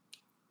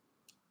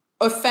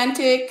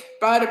authentic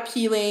but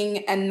appealing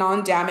and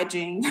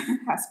non-damaging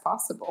as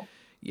possible.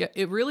 Yeah,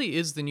 it really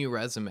is the new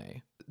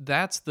resume.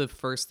 That's the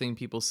first thing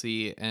people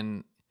see,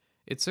 and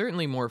it's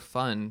certainly more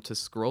fun to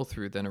scroll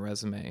through than a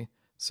resume.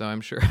 So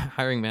I'm sure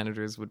hiring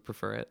managers would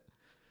prefer it.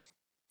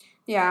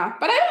 Yeah,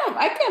 but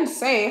I can't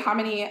say how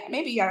many,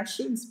 maybe I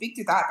shouldn't speak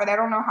to that, but I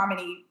don't know how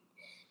many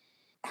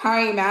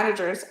hiring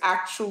managers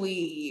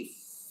actually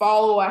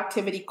follow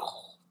activity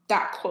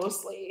that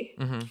closely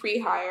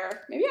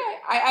pre-hire. Maybe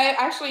I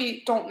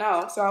actually don't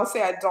know. So I'll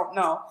say I don't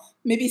know.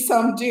 Maybe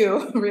some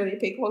do really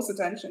pay close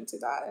attention to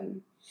that.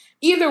 And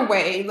either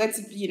way,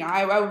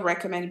 I would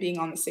recommend being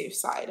on the safe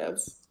side of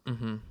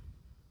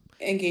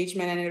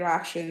engagement and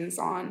interactions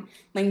on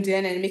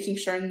LinkedIn and making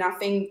sure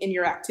nothing in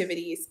your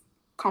activities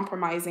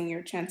compromising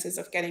your chances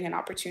of getting an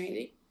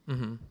opportunity.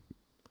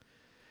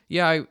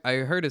 Yeah, I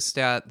heard a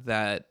stat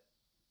that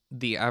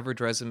the average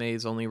resume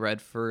is only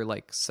read for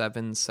like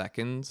 7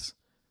 seconds.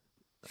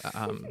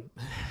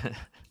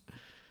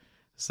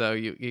 So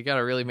you got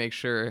to really make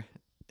sure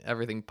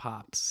everything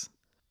pops.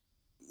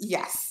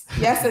 Yes,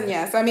 and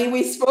yes. I mean,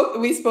 we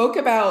spoke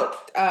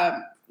about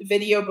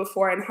video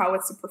before and how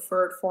it's a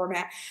preferred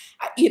format.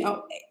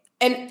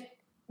 And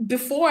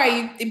before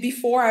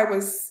I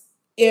was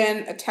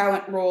in a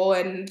talent role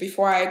and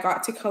before I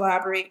got to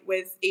collaborate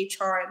with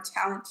HR and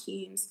talent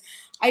teams,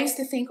 I used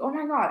to think, oh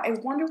my God, I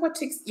wonder what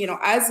takes,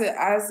 as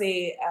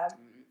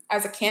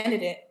a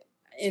candidate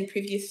in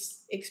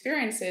previous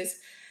experiences,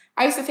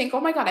 I used to think,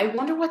 oh my God, I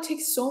wonder what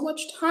takes so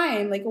much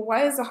time. Like,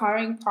 why is the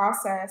hiring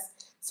process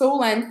so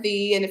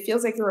lengthy and it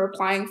feels like you're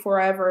applying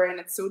forever and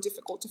it's so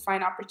difficult to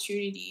find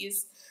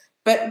opportunities?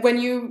 But when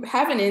you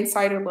have an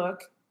insider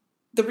look,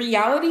 the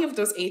reality of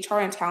those HR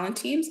and talent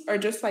teams are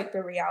just like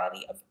the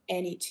reality of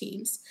any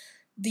teams.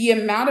 The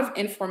amount of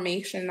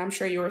information, I'm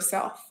sure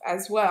yourself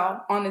as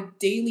well, on a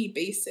daily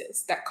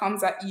basis that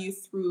comes at you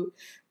through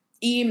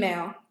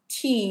email,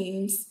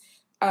 Teams,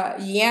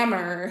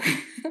 Yammer,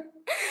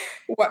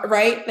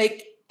 right?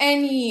 Like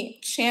any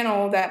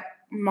channel that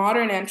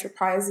modern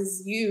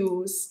enterprises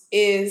use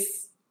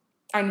is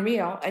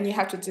unreal, and you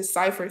have to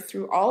decipher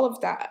through all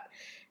of that,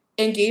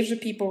 engage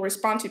with people,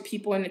 respond to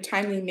people in a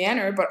timely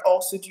manner, but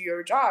also do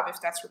your job.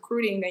 If that's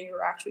recruiting, then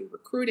you're actually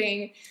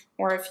recruiting.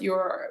 Or if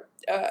you're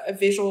a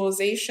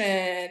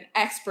visualization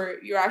expert,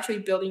 you're actually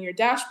building your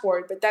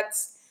dashboard, but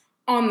that's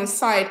on the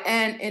side.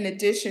 And in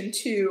addition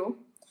to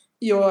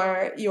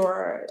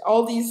your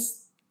all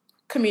these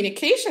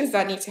communications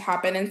that need to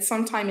happen, and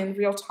sometime in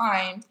real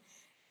time.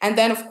 And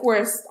then, of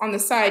course, on the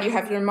side, you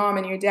have your mom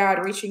and your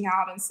dad reaching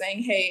out and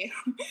saying, "Hey,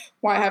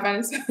 why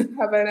haven't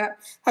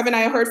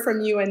I heard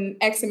from you in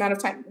X amount of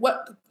time?"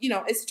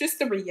 It's just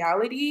the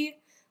reality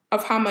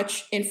of how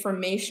much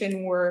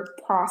information we're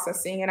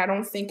processing, and I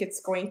don't think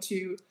it's going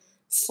to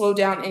slow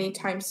down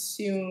anytime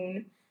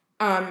soon.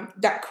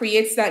 That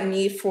creates that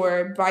need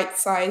for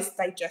bite-sized,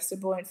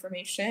 digestible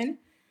information.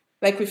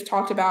 Like we've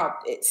talked about,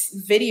 it's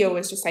video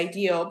is just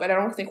ideal, but I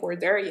don't think we're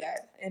there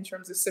yet in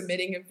terms of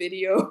submitting a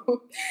video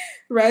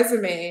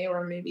resume,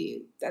 or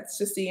maybe that's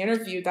just the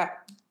interview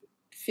that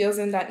feels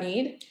in that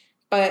need.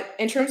 But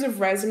in terms of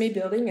resume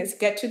building, is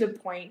get to the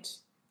point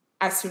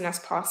as soon as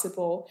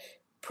possible.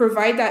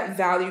 Provide that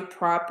value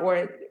prop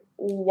or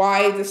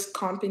why this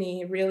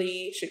company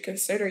really should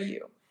consider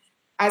you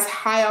as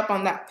high up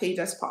on that page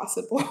as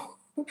possible.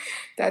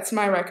 That's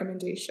my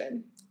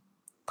recommendation.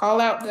 Call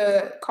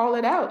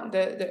it out,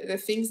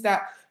 the things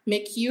that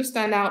make you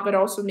stand out but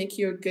also make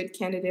you a good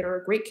candidate or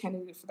a great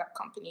candidate for that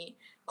company.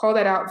 Call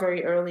that out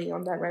very early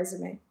on that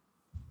resume.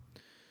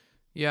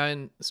 Yeah,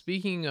 and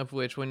speaking of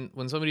which, when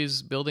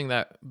somebody's building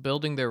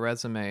their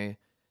resume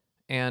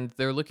and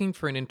they're looking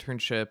for an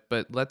internship,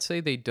 but let's say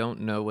they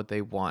don't know what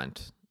they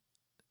want.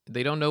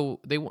 They don't know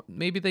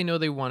maybe they know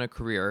they want a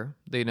career.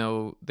 They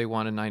know they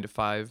want a 9 to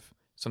 5,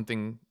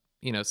 something,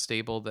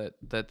 stable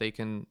that they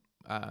can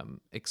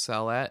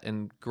excel at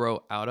and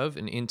grow out of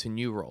and into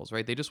new roles,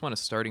 right? They just want a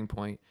starting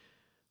point.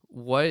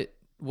 What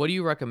do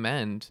you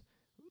recommend?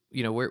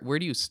 Where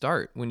do you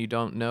start when you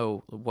don't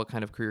know what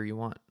kind of career you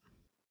want?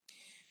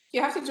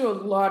 You have to do a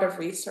lot of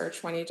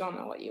research when you don't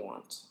know what you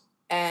want.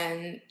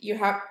 And you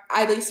have,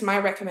 at least my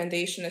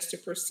recommendation is to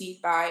proceed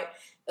by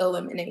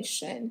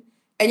elimination.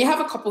 And you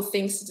have a couple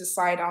things to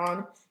decide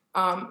on.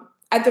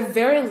 At the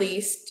very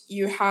least,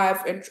 you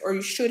have, or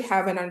you should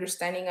have an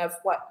understanding of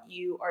what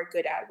you are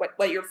good at,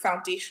 what your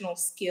foundational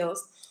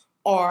skills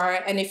are.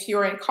 And if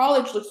you're in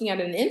college looking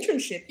at an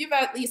internship, you've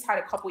at least had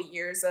a couple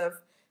years of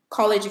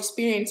college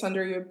experience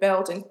under your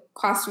belt and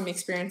classroom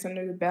experience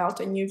under your belt,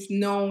 and you've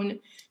known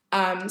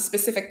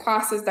specific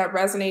classes that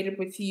resonated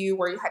with you,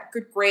 where you had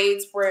good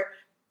grades, where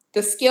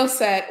the skill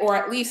set, or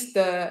at least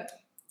the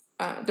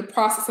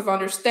process of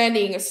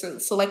understanding a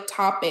select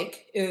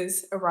topic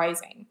is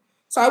arising.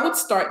 So I would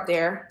start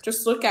there.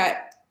 Just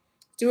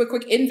do a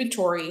quick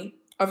inventory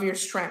of your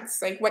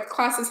strengths. Like, what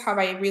classes have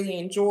I really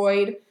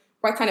enjoyed?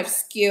 What kind of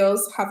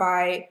skills have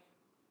I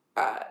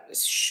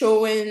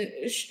shown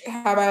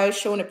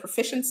a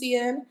proficiency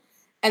in?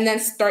 And then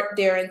start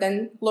there, and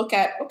then look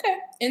at, okay,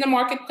 in the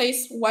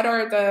marketplace, what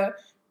are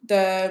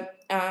the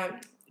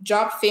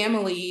job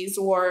families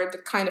or the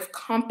kind of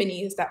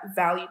companies that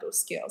value those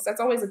skills?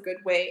 That's always a good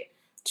way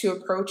to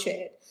approach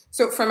it.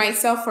 So for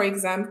myself, for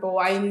example,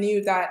 I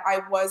knew that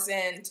I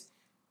wasn't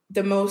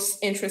the most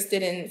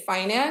interested in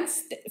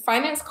finance.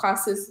 Finance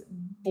classes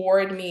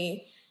bored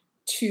me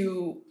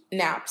to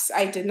naps.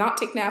 I did not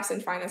take naps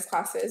in finance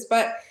classes,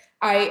 but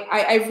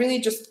I really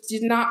just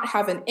did not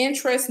have an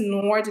interest,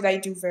 nor did I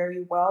do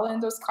very well in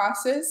those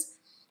classes.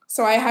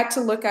 So I had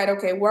to look at,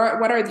 okay,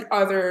 what are the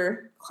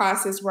other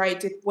classes where I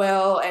did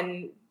well,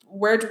 and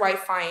where do I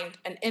find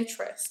an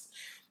interest?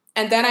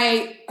 And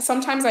then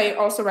sometimes I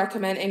also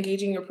recommend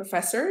engaging your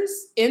professors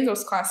in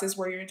those classes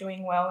where you're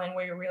doing well and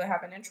where you really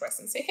have an interest,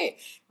 and say, hey,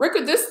 where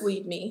could this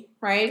lead me,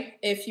 right?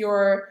 If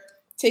you're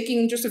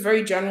taking just a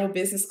very general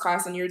business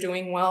class and you're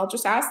doing well,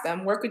 just ask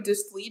them, where could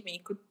this lead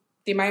me?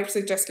 They might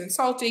suggest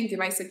consulting, they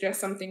might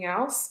suggest something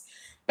else.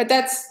 But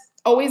that's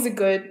always a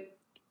good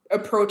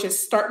approach, is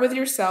start with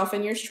yourself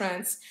and your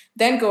strengths,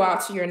 then go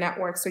out to your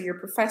network. So your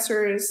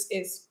professors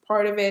is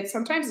part of it.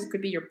 Sometimes it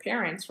could be your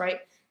parents, right?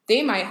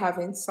 They might have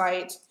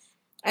insight.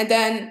 And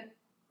then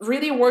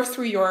really work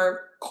through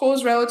your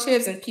close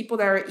relatives and people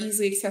that are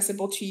easily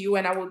accessible to you.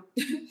 And I will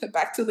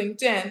back to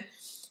LinkedIn.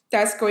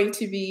 That's going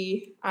to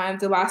be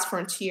the last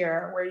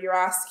frontier, where you're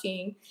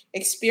asking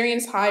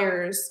experienced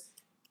hires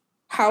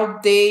how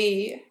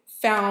they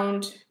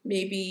found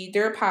maybe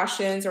their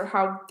passions, or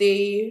how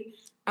they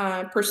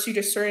pursued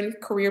a certain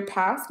career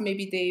path.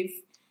 Maybe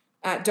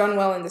they've done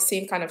well in the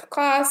same kind of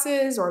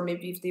classes, or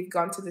maybe if they've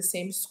gone to the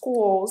same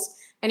schools,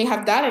 and you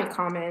have that in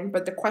common.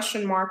 But the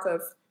question mark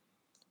of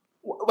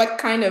what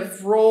kind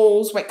of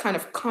roles, what kind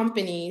of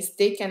companies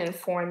they can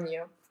inform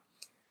you.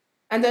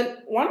 And then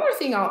one more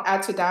thing I'll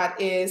add to that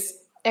is,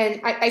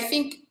 and I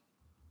think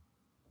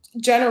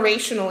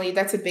generationally,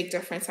 that's a big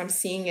difference I'm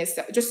seeing, is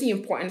just the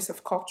importance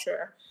of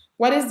culture.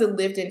 What is the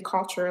lived in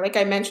culture? Like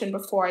I mentioned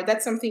before,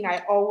 that's something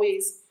I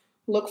always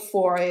look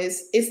for,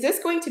 is this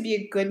going to be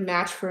a good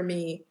match for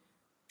me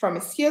from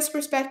a skills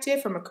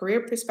perspective, from a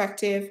career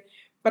perspective?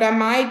 But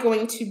am I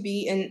going to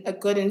be in a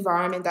good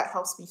environment that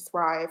helps me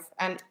thrive?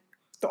 And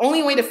the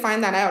only way to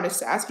find that out is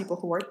to ask people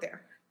who work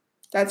there.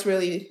 That's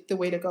really the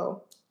way to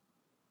go.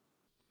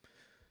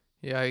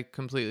 Yeah, I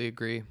completely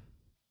agree.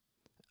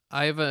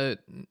 I have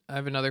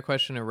another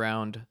question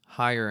around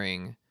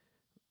hiring,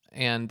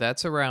 and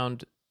that's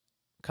around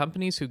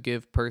companies who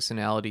give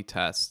personality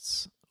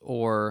tests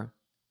or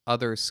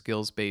other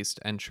skills-based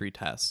entry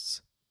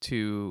tests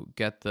to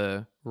get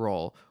the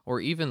role, or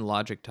even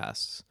logic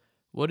tests.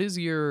 What is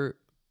your,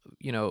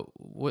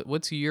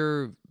 what's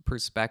your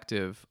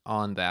perspective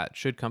on that?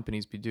 Should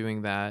companies be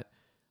doing that?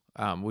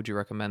 Would you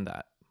recommend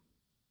that?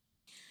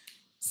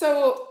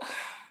 So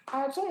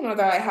I don't know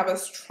that I have a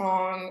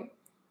strong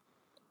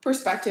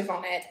perspective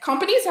on it.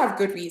 Companies have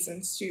good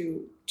reasons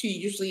to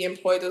usually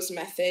employ those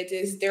methods.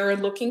 Is they're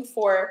looking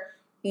for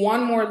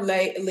one more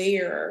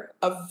layer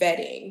of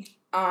vetting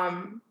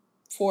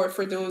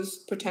for those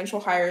potential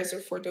hires or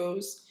for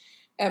those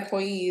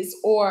employees,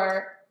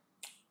 or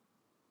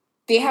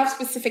they have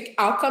specific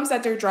outcomes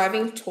that they're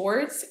driving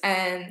towards,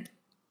 and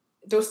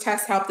those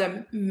tests help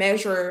them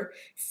measure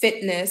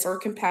fitness or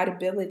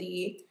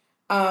compatibility.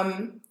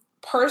 Um,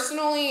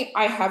 Personally,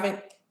 I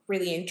haven't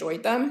really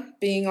enjoyed them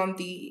being on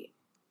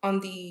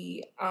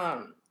the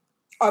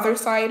other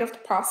side of the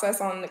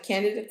process, on the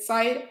candidate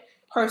side.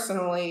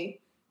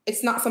 Personally,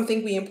 it's not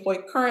something we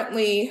employ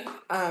currently.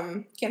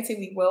 Can't say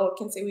we will,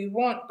 can't say we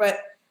won't,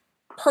 but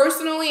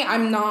personally, I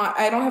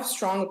don't have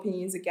strong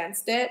opinions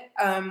against it.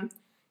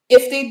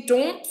 If they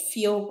don't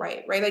feel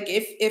right, right? Like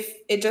if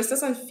it just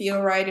doesn't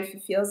feel right, if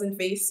it feels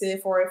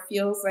invasive or it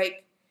feels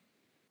like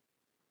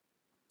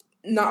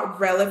not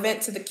relevant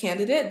to the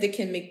candidate, they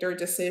can make their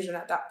decision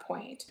at that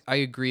point. I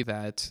agree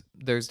that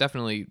there's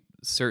definitely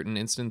certain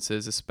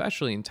instances,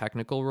 especially in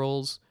technical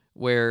roles,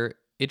 where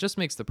it just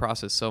makes the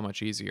process so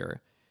much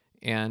easier.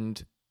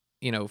 And,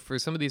 for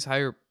some of these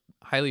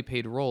highly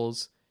paid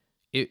roles,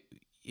 it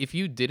if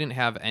you didn't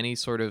have any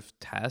sort of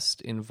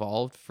test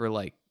involved for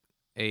like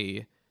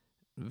a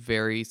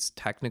very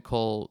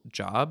technical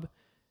job,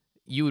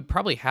 you would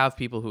probably have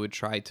people who would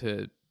try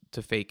to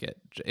fake it,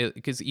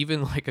 because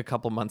even like a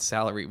couple months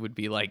salary would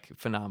be like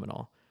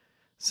phenomenal.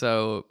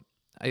 So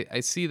I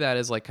see that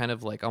as like kind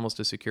of like almost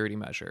a security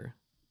measure.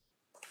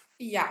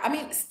 Yeah, I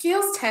mean,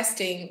 skills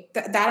testing,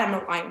 that I'm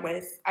aligned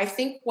with. I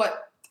think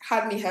what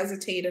had me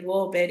hesitate a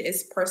little bit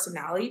is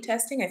personality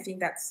testing. I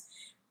think that's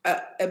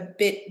a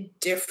bit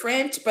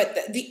different, but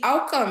the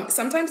outcome,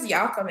 sometimes the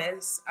outcome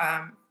is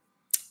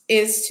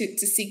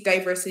to seek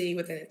diversity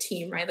within a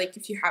team, right? Like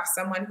if you have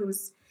someone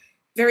who's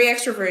very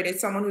extroverted,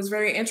 someone who's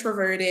very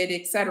introverted,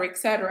 et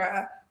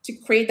cetera, to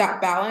create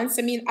that balance.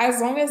 I mean, as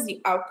long as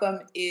the outcome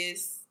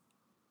is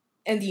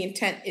and the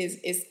intent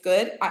is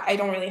good, I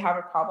don't really have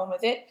a problem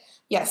with it.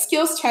 Yeah,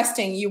 skills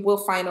testing, you will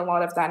find a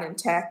lot of that in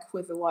tech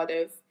with a lot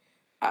of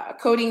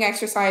coding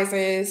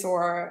exercises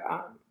or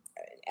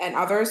and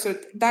others. So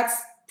that's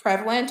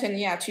prevalent. And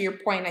yeah, to your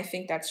point, I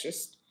think that's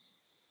just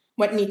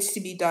what needs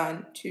to be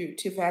done to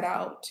vet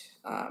out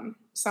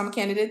some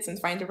candidates and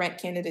find the right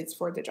candidates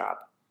for the job.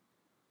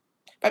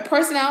 But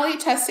personality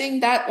testing,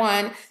 that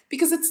one,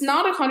 because it's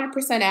not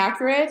 100%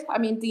 accurate. I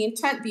mean, the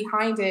intent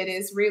behind it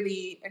is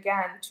really,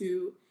 again,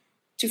 to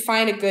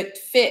find a good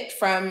fit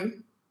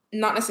from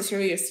not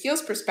necessarily a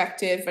skills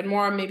perspective, but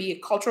more maybe a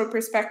cultural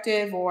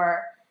perspective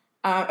or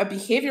a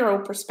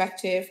behavioral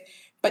perspective.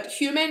 But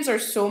humans are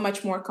so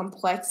much more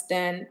complex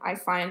than I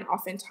find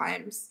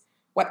oftentimes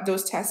what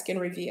those tests can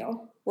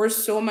reveal. We're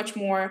so much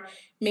more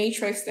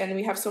matrixed and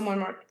we have so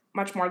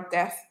much more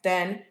depth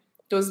than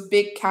those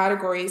big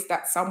categories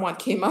that someone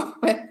came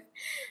up with.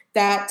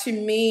 That to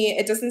me,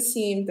 it doesn't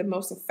seem the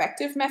most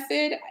effective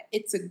method.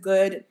 It's a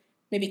good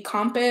maybe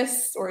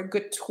compass or a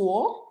good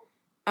tool,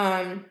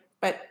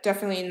 but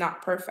definitely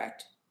not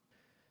perfect.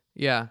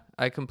 Yeah,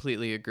 I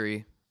completely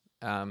agree.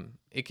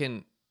 It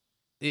can,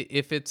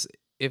 if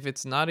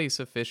it's not a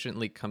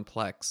sufficiently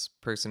complex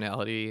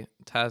personality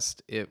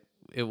test,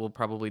 it will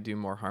probably do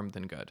more harm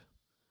than good.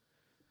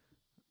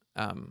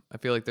 I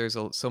feel like there's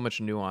so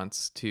much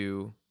nuance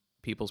to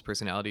people's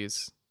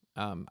personalities.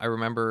 I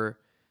remember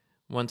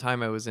one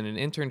time I was in an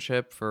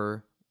internship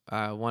for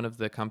one of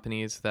the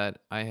companies that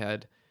I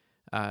had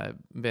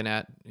been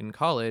at in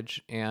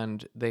college,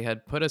 and they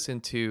had put us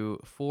into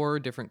 4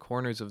 different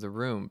corners of the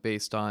room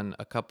based on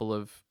a couple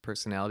of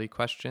personality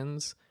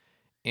questions.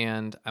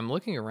 And I'm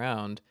looking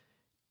around,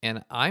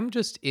 and I'm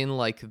just in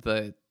like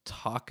the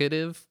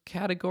talkative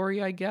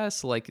category, I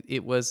guess. Like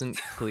it wasn't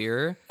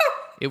clear.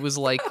 It was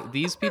like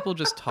these people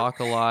just talk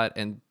a lot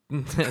and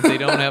they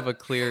don't have a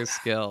clear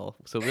skill.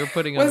 So we're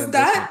putting them Was in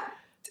this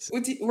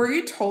one. that, were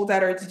you told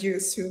that or did you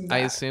assume I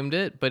that? assumed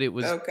it, but it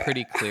was Okay.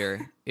 pretty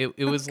clear.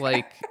 It was Okay.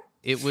 like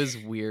it was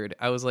weird.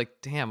 I was like,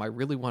 damn, I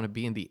really want to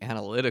be in the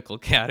analytical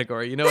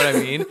category. You know what I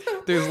mean?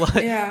 There's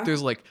like Yeah.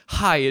 there's like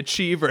high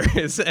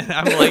achievers, and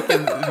I'm like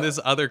in this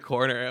other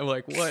corner. I'm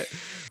like, what?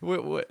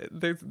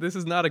 This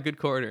is not a good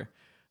corner.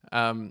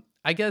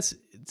 I guess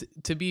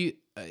to be,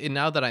 and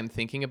now that I'm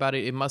thinking about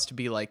it, it must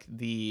be like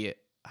the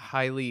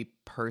highly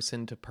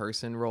person to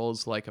person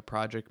roles, like a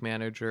project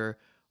manager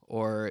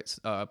or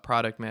a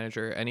product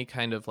manager, any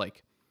kind of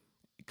like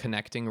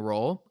connecting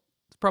role.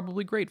 It's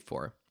probably great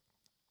for.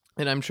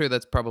 And I'm sure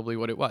that's probably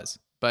what it was,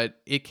 but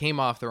it came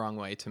off the wrong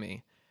way to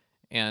me.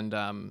 And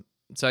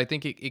so I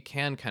think it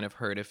can kind of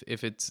hurt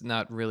if it's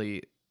not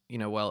really,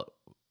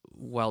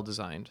 well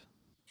designed.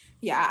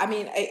 Yeah, I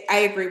mean, I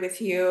agree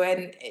with you.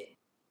 And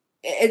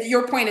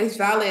your point is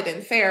valid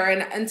and fair.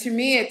 And to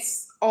me,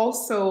 it's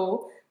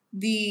also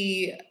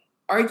the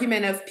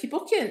argument of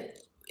people can,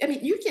 I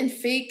mean, you can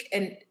fake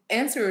an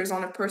answers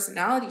on a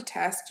personality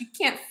test. You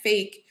can't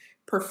fake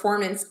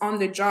performance on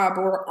the job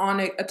or on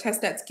a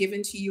test that's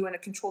given to you in a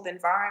controlled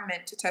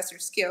environment to test your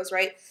skills,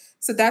 right?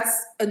 So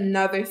that's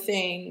another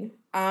thing.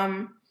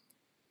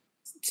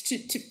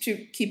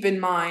 to keep in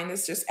mind.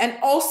 It's just, and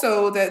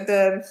also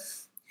the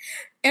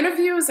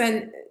interviews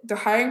and the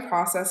hiring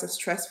process is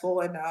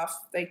stressful enough.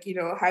 Like,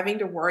 having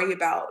to worry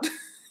about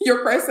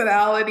your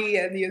personality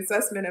and the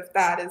assessment of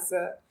that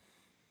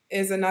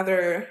is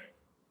another.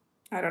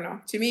 I don't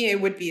know. To me, it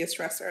would be a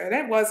stressor, and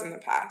it was in the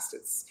past.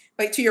 It's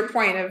like, to your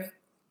point of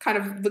kind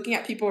of looking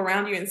at people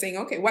around you and saying,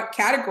 okay, what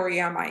category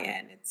am I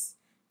in? It's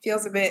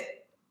feels a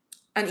bit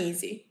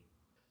uneasy.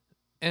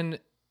 And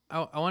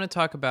I want to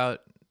talk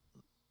about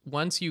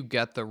once you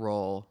get the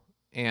role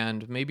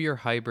and maybe you're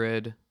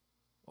hybrid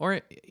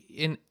or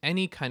in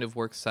any kind of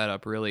work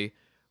setup, really,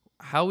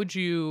 how do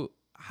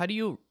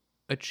you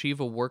achieve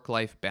a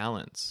work-life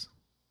balance?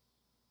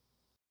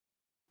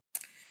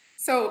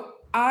 So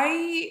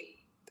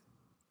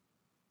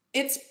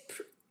it's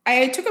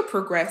I took a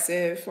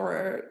progressive,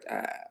 or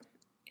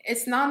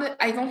it's not.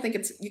 I don't think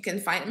it's you can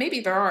find. Maybe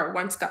there are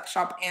one-stop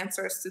shop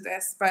answers to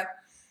this, but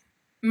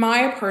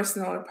my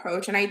personal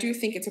approach, and I do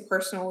think it's a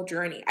personal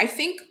journey. I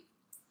think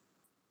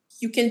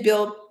you can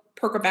build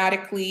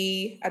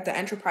programmatically at the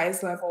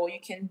enterprise level. You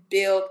can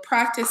build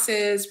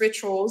practices,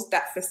 rituals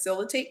that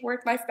facilitate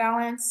work-life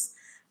balance.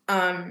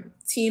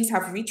 Teams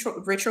have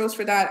rituals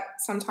for that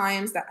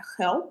sometimes that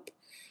help,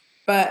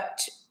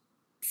 but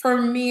for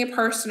me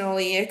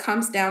personally, it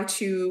comes down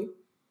to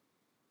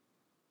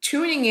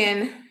tuning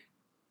in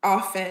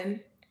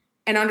often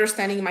and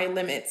understanding my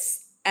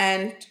limits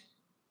and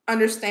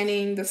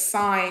understanding the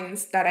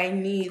signs that I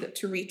need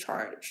to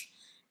recharge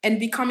and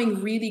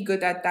becoming really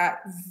good at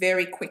that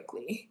very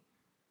quickly.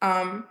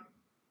 Um,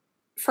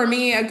 for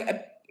me,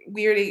 a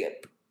weirdly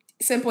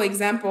simple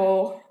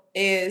example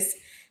is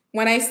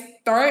when I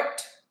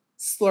start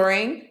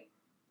slurring,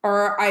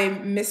 or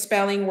I'm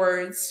misspelling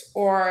words,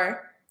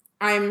 or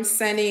I'm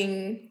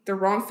sending the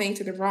wrong thing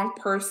to the wrong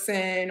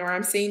person, or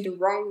I'm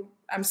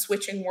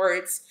switching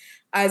words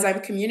as I'm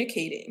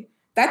communicating.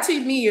 That to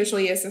me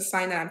usually is a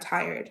sign that I'm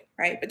tired,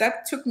 right? But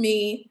that took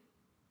me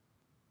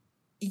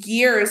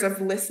years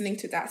of listening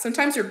to that.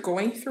 Sometimes you're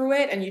going through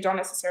it and you don't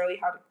necessarily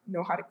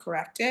know how to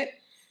correct it.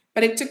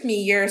 But it took me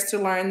years to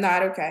learn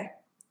that, okay,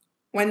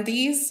 when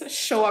these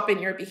show up in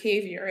your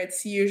behavior,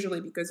 it's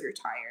usually because you're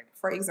tired,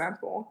 for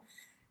example.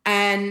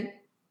 And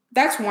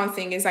that's one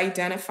thing, is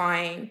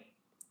identifying,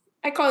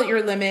 I call it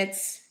your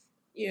limits.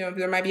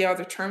 There might be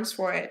other terms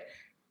for it,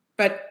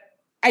 but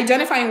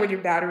identifying where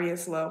your battery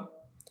is low.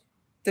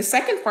 The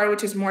second part,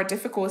 which is more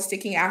difficult, is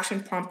taking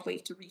action promptly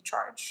to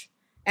recharge.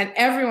 And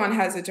everyone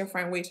has a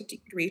different way to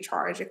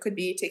recharge. It could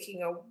be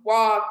taking a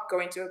walk,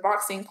 going to a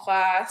boxing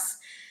class,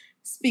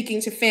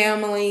 speaking to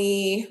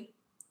family,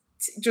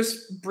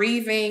 just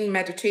breathing,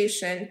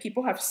 meditation.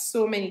 People have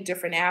so many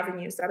different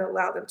avenues that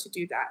allow them to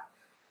do that.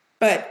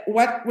 But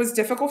what was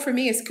difficult for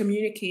me is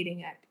communicating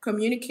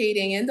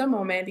in the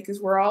moment, because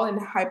we're all in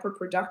hyper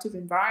productive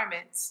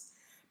environments.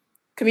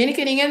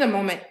 Communicating in the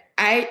moment,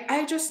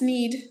 I just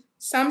need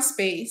some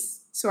space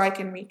so I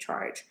can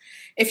recharge.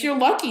 If you're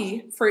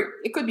lucky,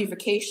 it could be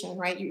vacation,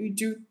 right? You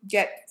do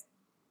get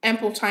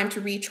ample time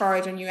to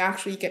recharge and you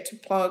actually get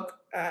to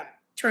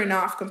turn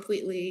off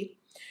completely.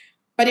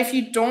 But if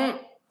you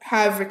don't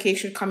have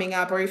vacation coming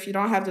up, or if you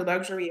don't have the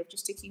luxury of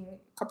just taking a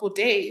couple of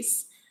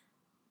days,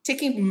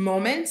 taking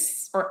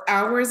moments or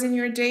hours in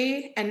your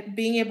day and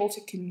being able to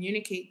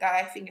communicate that,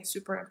 I think, is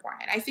super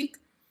important. I think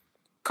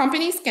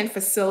companies can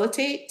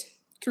facilitate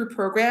through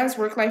programs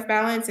work-life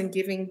balance and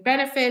giving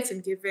benefits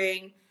and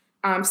giving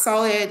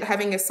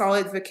having a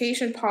solid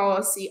vacation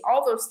policy,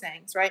 all those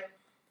things, right?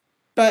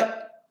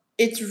 But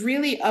it's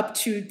really up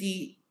to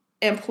the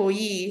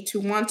employee to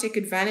want to take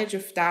advantage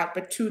of that,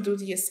 but to do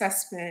the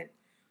assessment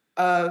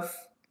of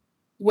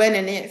when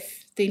and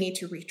if they need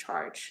to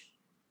recharge.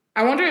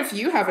 I wonder if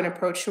you have an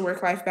approach to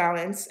work-life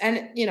balance.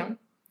 And,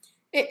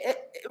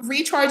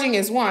 recharging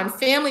is one.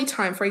 Family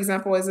time, for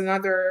example, is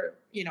another,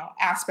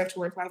 aspect to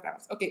work-life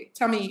balance. Okay,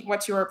 tell me,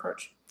 what's your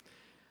approach?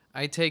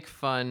 I take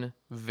fun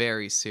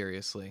very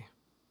seriously.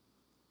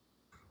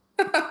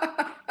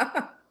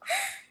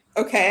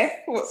 Okay.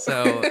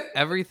 So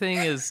everything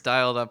is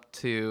dialed up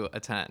to a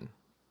 10.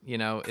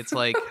 It's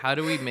like, how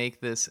do we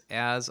make this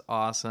as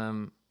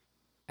awesome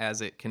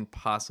as it can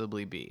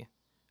possibly be?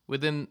 So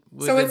Within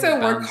it's the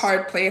a work bounds.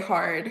 hard, play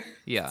hard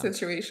Yeah,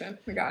 situation.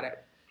 I got it.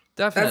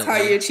 That's how you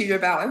definitely. achieve your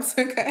balance.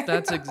 Okay.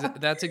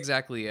 That's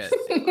exactly it.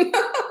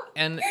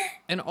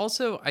 And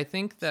also, I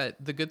think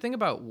that the good thing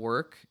about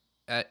work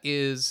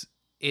is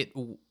it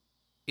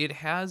it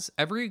has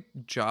every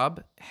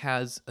job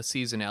has a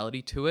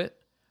seasonality to it,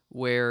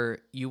 where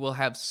you will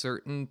have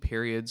certain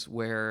periods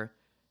where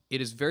it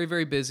is very,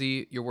 very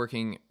busy. You're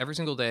working every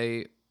single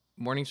day,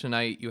 morning to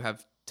night. You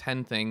have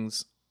 10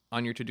 things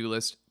on your to-do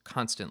list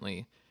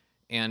constantly,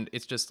 and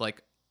it's just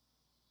like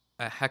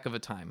a heck of a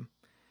time.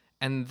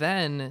 And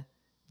then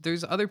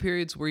there's other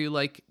periods where you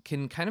like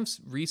can kind of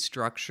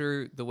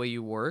restructure the way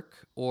you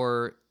work,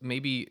 or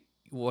maybe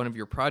one of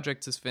your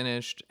projects is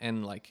finished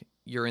and like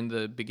you're in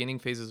the beginning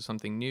phases of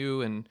something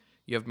new and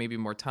you have maybe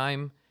more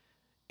time.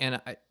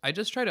 And I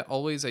just try to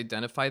always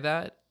identify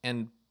that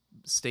and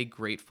stay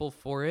grateful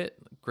for it,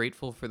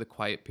 grateful for the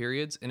quiet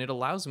periods, and it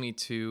allows me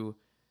to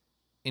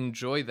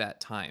enjoy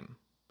that time.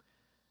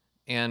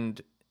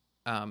 And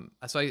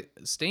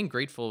staying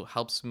grateful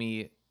helps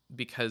me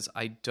because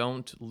I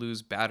don't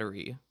lose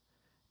battery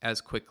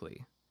as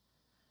quickly.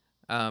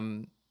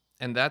 And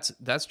that's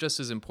just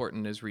as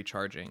important as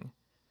recharging.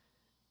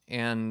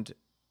 And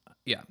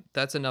yeah,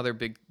 that's another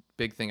big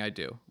thing I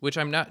do, which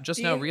I'm not just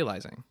Do now you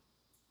realizing.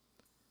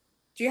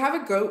 do you have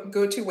a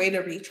go-to way to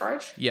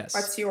recharge? Yes,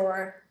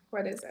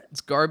 What is it?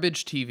 it's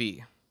garbage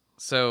TV.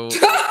 So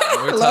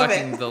we're Love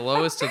talking it. the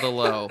lowest of the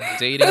low,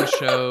 dating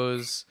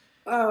shows.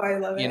 Oh, I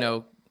love You it.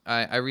 know,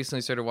 I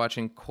recently started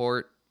watching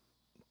courtroom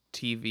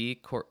TV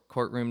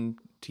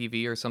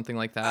or something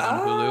like that on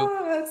Hulu.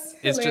 Ah, that's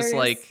It's just hilarious.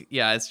 like,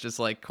 yeah, it's just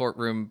like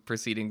courtroom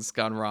proceedings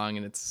gone wrong,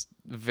 and it's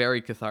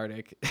very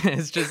cathartic.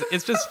 It's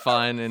just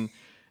fun, and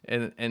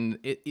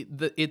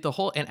the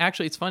whole, and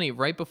actually it's funny,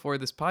 right before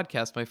this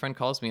podcast my friend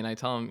calls me and I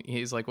tell him,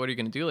 he's like, what are you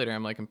going to do later?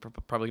 I'm like, I'm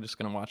probably just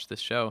going to watch this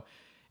show.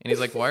 And he's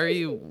like, why are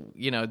you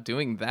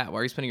doing that? Why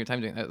are you spending your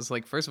time doing that? It's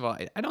like, first of all,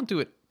 I don't do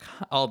it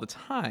all the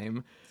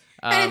time.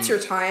 And it's um your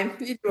time.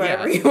 You do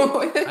whatever yeah, you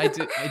want.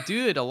 I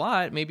do it a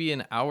lot, maybe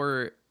an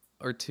hour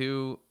or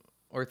two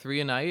or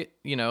three a night,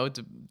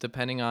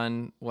 depending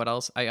on what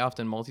else. I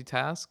often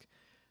multitask.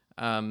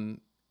 Um,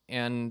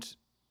 and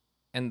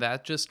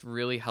that just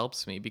really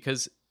helps me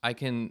because I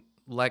can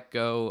let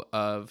go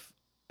of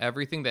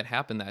everything that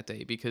happened that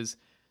day, because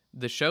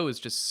the show is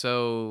just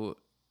so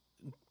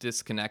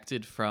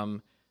disconnected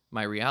from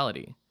my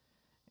reality.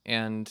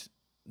 And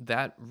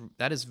that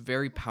that is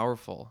very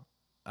powerful,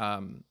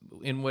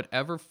 in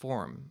whatever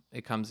form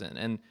it comes in.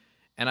 And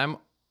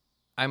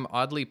I'm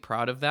oddly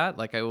proud of that.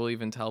 Like, I will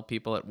even tell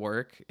people at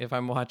work if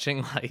I'm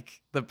watching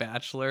like The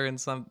Bachelor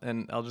and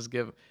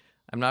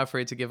I'm not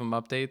afraid to give them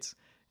updates,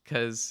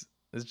 because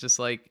it's just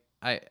like,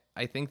 I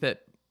think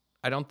that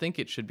I don't think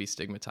it should be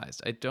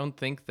stigmatized. I don't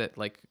think that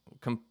like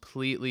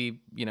completely,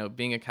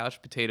 being a couch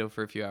potato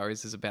for a few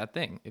hours is a bad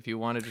thing. If you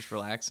want to just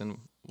relax and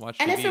watch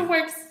And if it TV.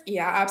 works,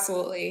 yeah,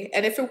 absolutely.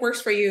 And if it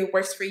works for you, it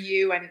works for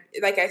you. And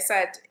like I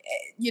said,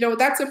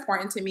 that's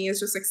important to me, is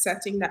just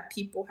accepting that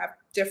people have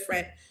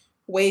different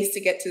ways to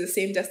get to the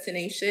same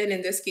destination,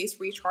 in this case,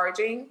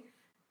 recharging,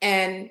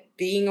 and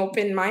being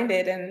open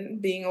minded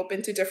and being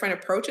open to different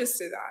approaches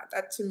to that.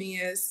 That to me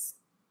is,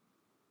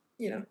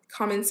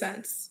 common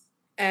sense.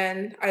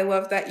 And I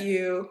love that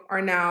you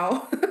are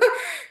now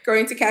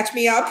going to catch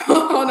me up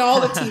on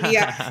all the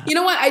TV. You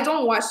know what? I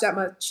don't watch that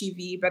much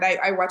TV, but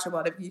I watch a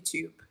lot of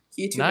YouTube.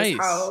 YouTube is Nice.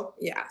 how,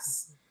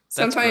 yes.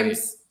 That's great.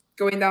 Sometimes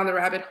going down the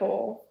rabbit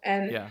hole.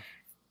 And Yeah.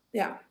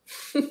 yeah.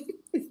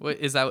 What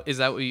is that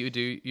what you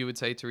do, you would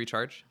say, to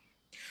recharge?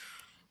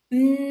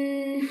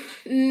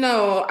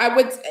 No, I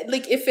would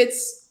like if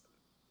it's.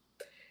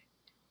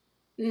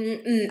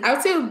 I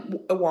would say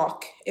a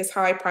walk is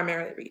how I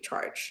primarily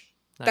recharge.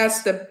 That's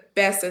Nice. the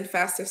best and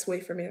fastest way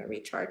for me to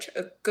recharge.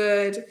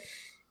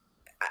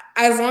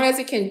 As long as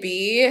it can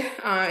be,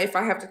 if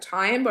I have the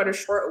time, but a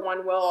short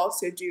one will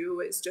also do,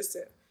 is just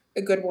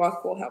a good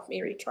walk will help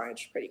me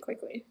recharge pretty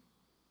quickly.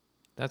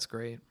 That's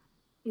great.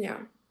 Yeah.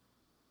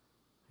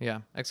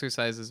 Yeah,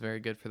 exercise is very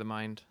good for the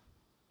mind.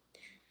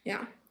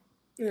 Yeah.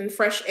 And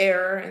fresh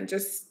air, and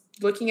just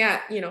looking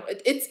at,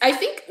 it's, I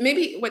think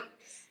maybe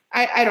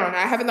I don't know,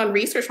 I haven't done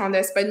research on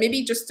this, but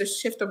maybe just the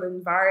shift of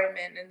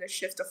environment and the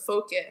shift of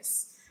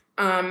focus.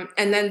 And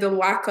then the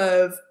lack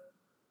of,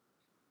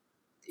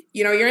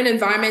 you're in an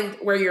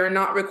environment where you're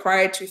not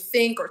required to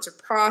think or to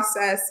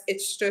process.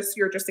 It's just,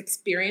 you're just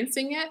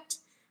experiencing it.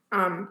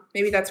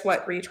 Maybe that's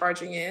what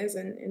recharging is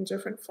in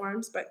different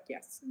forms. But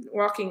yes,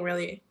 walking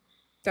really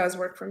does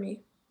work for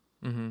me.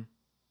 Mm-hmm.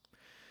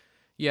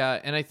 Yeah,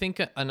 and I think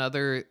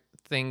another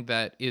thing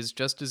that is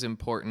just as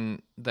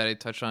important that I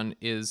touch on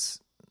is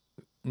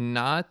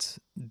not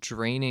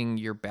draining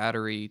your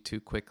battery too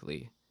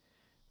quickly,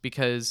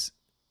 because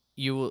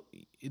you will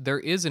there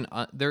is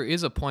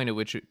a point at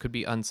which it could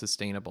be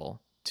unsustainable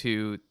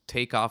to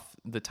take off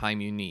the time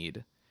you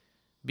need,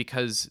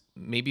 because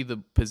maybe the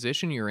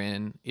position you're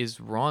in is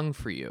wrong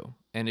for you,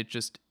 and it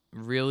just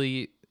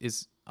really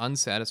is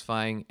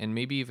unsatisfying, and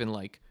maybe even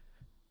like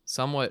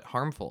somewhat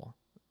harmful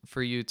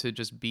for you to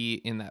just be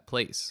in that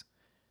place.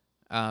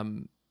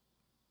 um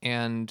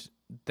and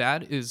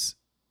that is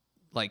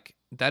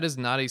that is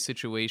not a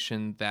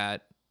situation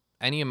that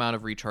any amount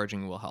of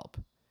recharging will help.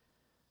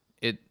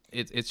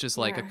 It's just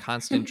like a Yeah.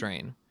 constant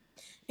drain.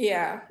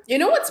 Yeah. You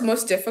know what's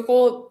most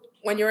difficult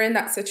when you're in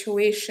that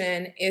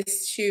situation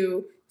is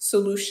to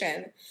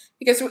solution.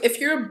 Because if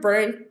you're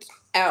burnt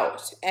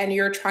out and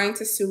you're trying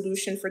to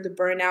solution for the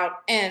burnout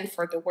and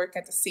for the work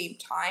at the same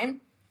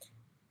time,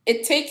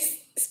 it takes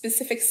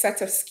specific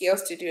sets of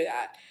skills to do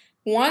that.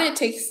 One, it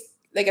takes,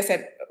 like I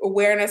said,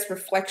 awareness,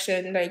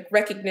 reflection, like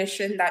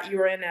recognition that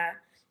you're in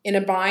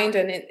a bind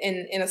and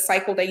in a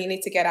cycle that you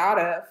need to get out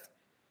of.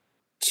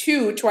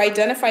 Two, to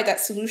identify that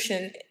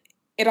solution,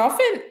 it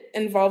often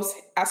involves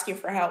asking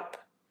for help.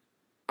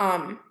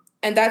 Um,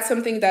 and that's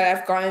something that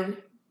I've gotten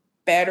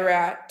better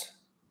at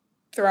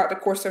throughout the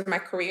course of my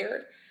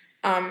career.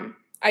 Um,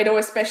 I know,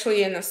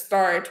 especially in the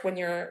start, when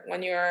you're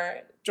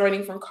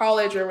joining from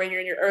college or when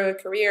you're in your early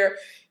career,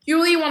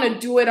 you really want to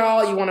do it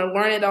all. You want to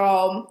learn it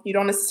all. You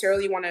don't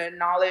necessarily want to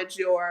acknowledge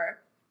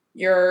your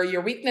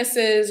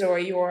weaknesses or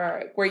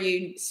your where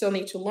you still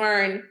need to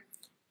learn.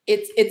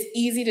 It's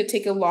easy to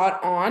take a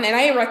lot on, and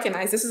I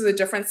recognize this is a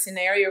different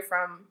scenario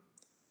from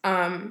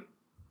um,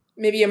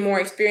 maybe a more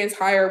experienced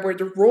hire where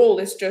the role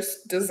is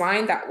just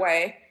designed that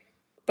way.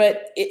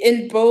 But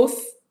in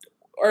both,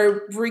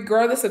 or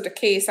regardless of the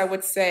case, I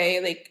would say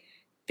like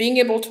being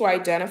able to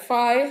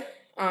identify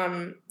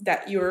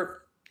that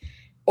you're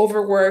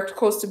overworked,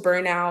 close to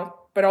burnout,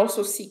 but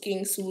also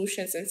seeking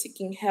solutions and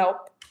seeking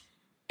help,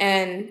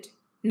 and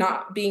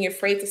not being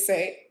afraid to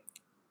say,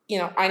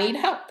 I need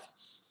help.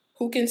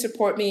 Who can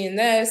support me in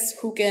this?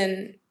 Who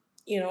can,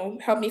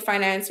 help me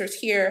find answers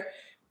here?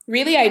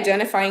 Really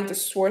identifying the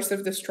source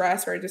of the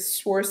stress or the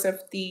source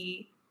of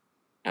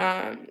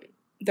um,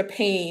 the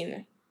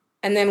pain,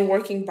 and then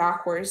working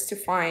backwards to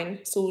find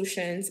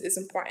solutions is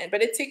important.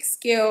 But it takes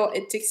skill,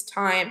 it takes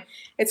time.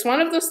 It's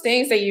one of those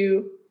things that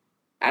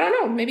I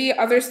don't know, maybe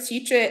others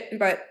teach it,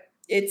 but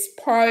it's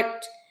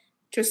part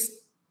just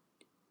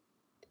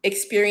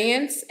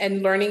experience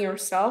and learning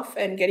yourself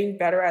and getting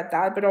better at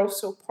that, but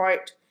also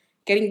part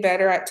getting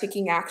better at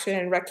taking action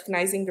and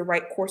recognizing the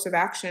right course of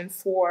action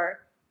for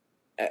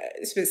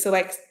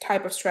select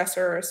type of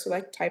stressor or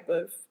select type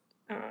of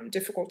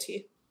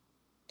difficulty.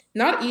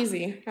 Not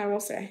easy, I will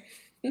say.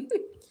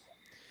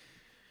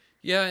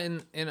 Yeah,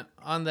 and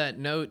on that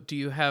note, do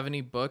you have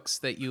any books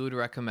that you would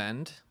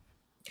recommend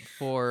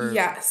for,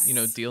 Yes.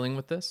 dealing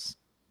with this?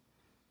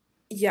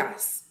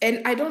 Yes.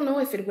 And I don't know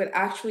if it would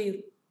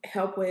actually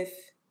help with.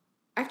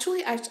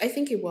 Actually, I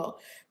think it will.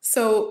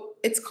 So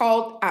it's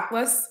called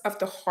Atlas of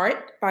the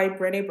Heart by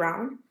Brene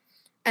Brown.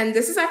 And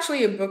this is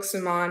actually a book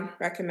Simone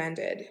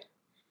recommended.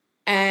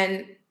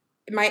 And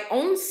my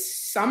own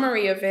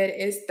summary of it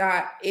is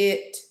that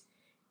it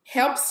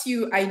helps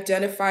you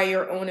identify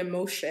your own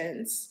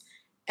emotions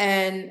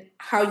and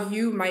how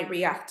you might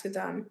react to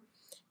them.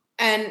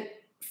 And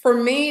for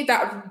me,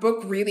 that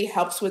book really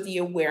helps with the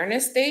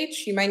awareness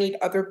stage. You might need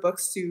other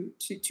books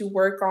to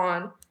work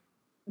on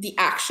the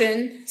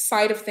action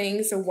side of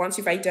things. So once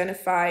you've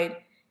identified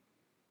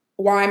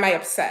why am I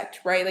upset,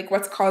 right? Like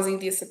what's causing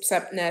this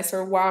upsetness,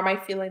 or why am I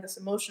feeling this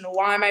emotion, or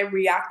why am I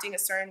reacting a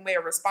certain way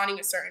or responding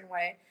a certain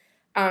way?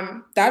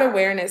 That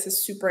awareness is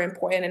super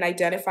important, and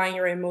identifying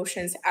your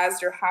emotions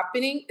as they're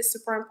happening is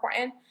super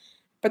important.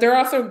 But there are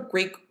also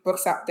great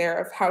books out there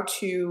of how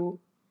to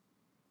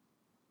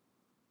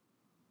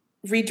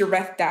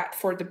redirect that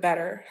for the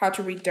better, how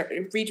to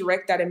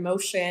redirect that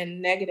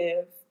emotion,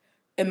 negative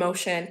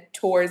emotion,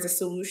 towards a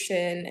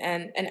solution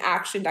and an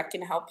action that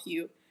can help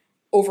you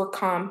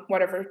overcome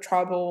whatever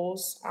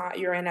troubles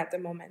you're in at the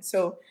moment.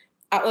 So,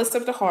 Atlas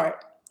of the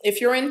Heart. If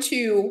you're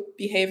into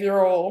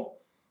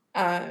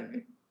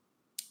um,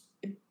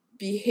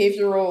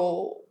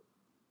 behavioral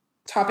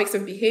topics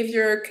of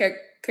behavior,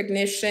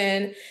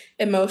 cognition,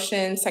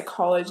 emotion,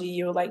 psychology,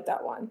 you'll like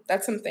that one.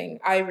 That's something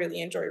I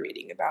really enjoy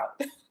reading about.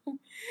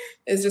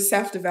 Is just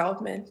self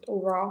development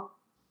overall.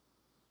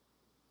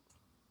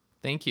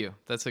 Thank you.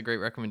 That's a great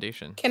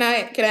recommendation. Can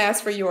I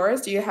ask for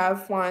yours? Do you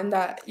have one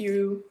that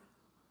you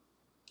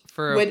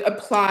For would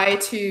apply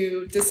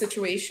to the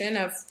situation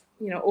of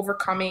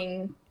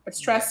overcoming a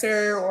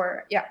stressor? Yes.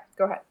 Or yeah,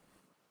 go ahead.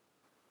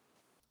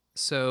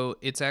 So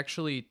it's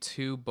actually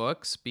two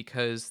books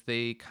because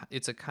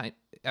it's a kind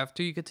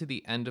after you get to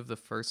the end of the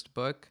first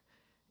book,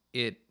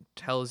 it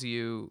tells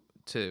you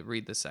to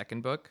read the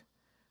second book.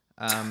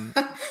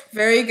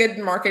 Very good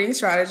marketing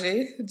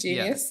strategy, Yeah.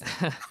 genius.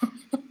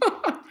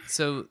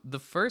 So the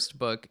first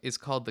book is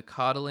called The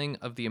Coddling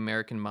of the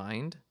American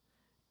Mind,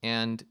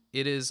 and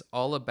it is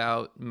all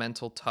about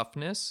mental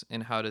toughness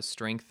and how to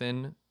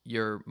strengthen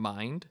your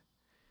mind.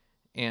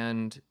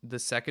 And the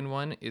second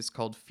one is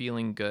called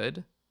Feeling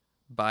Good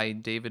by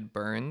David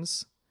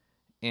Burns.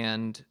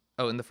 And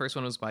the first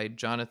one was by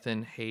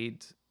Jonathan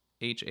Haidt,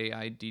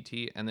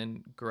 Haidt, and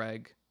then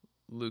Greg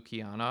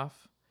Lukianoff.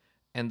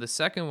 And the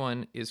second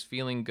one is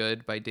Feeling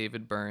Good by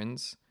David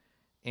Burns,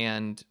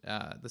 and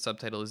the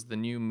subtitle is The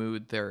New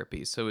Mood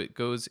Therapy. So it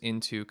goes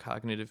into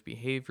cognitive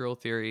behavioral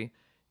theory,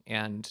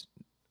 and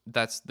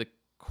that's the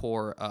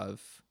core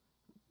of,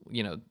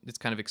 it's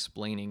kind of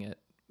explaining it,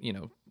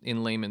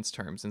 in layman's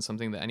terms, and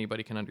something that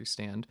anybody can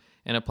understand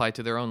and apply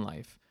to their own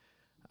life.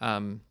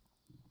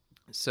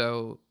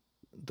 So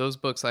those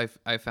books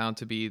I found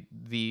to be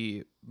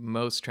the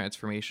most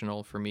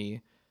transformational for me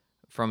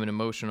from an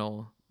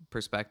emotional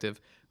perspective.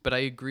 But I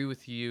agree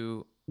with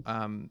you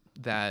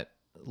that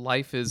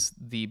life is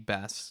the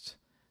best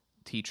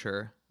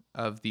teacher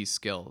of these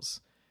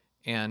skills,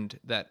 and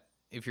that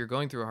if you're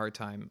going through a hard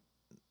time,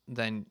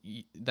 then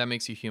that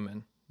makes you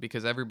human,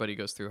 because everybody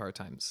goes through hard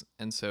times.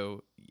 And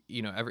so,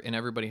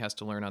 everybody has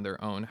to learn on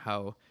their own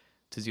how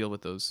to deal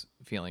with those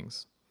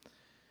feelings.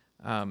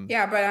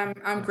 Yeah, but I'm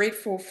Yeah.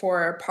 grateful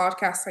for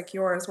podcasts like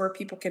yours where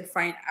people can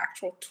find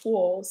actual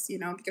tools,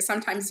 because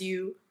sometimes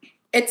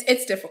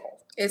it's difficult.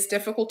 It's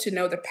difficult to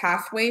know the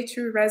pathway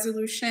to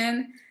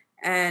resolution,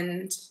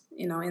 And,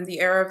 in the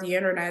era of the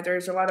internet,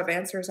 there's a lot of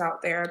answers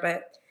out there.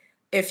 But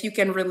if you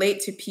can relate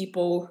to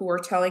people who are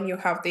telling you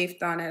how they've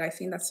done it, I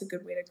think that's a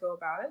good way to go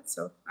about it.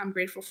 So I'm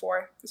grateful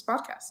for this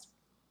podcast.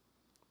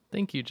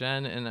 Thank you,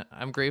 Jen. And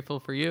I'm grateful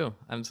for you.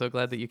 I'm so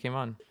glad that you came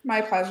on.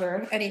 My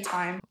pleasure.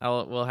 Anytime.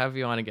 We'll have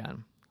you on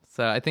again.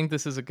 So I think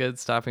this is a good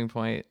stopping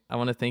point. I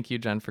want to thank you,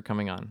 Jen, for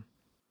coming on.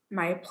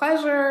 My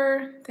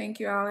pleasure. Thank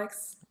you,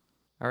 Alex.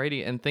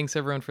 Alrighty. And thanks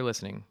everyone for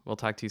listening. We'll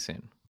talk to you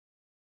soon.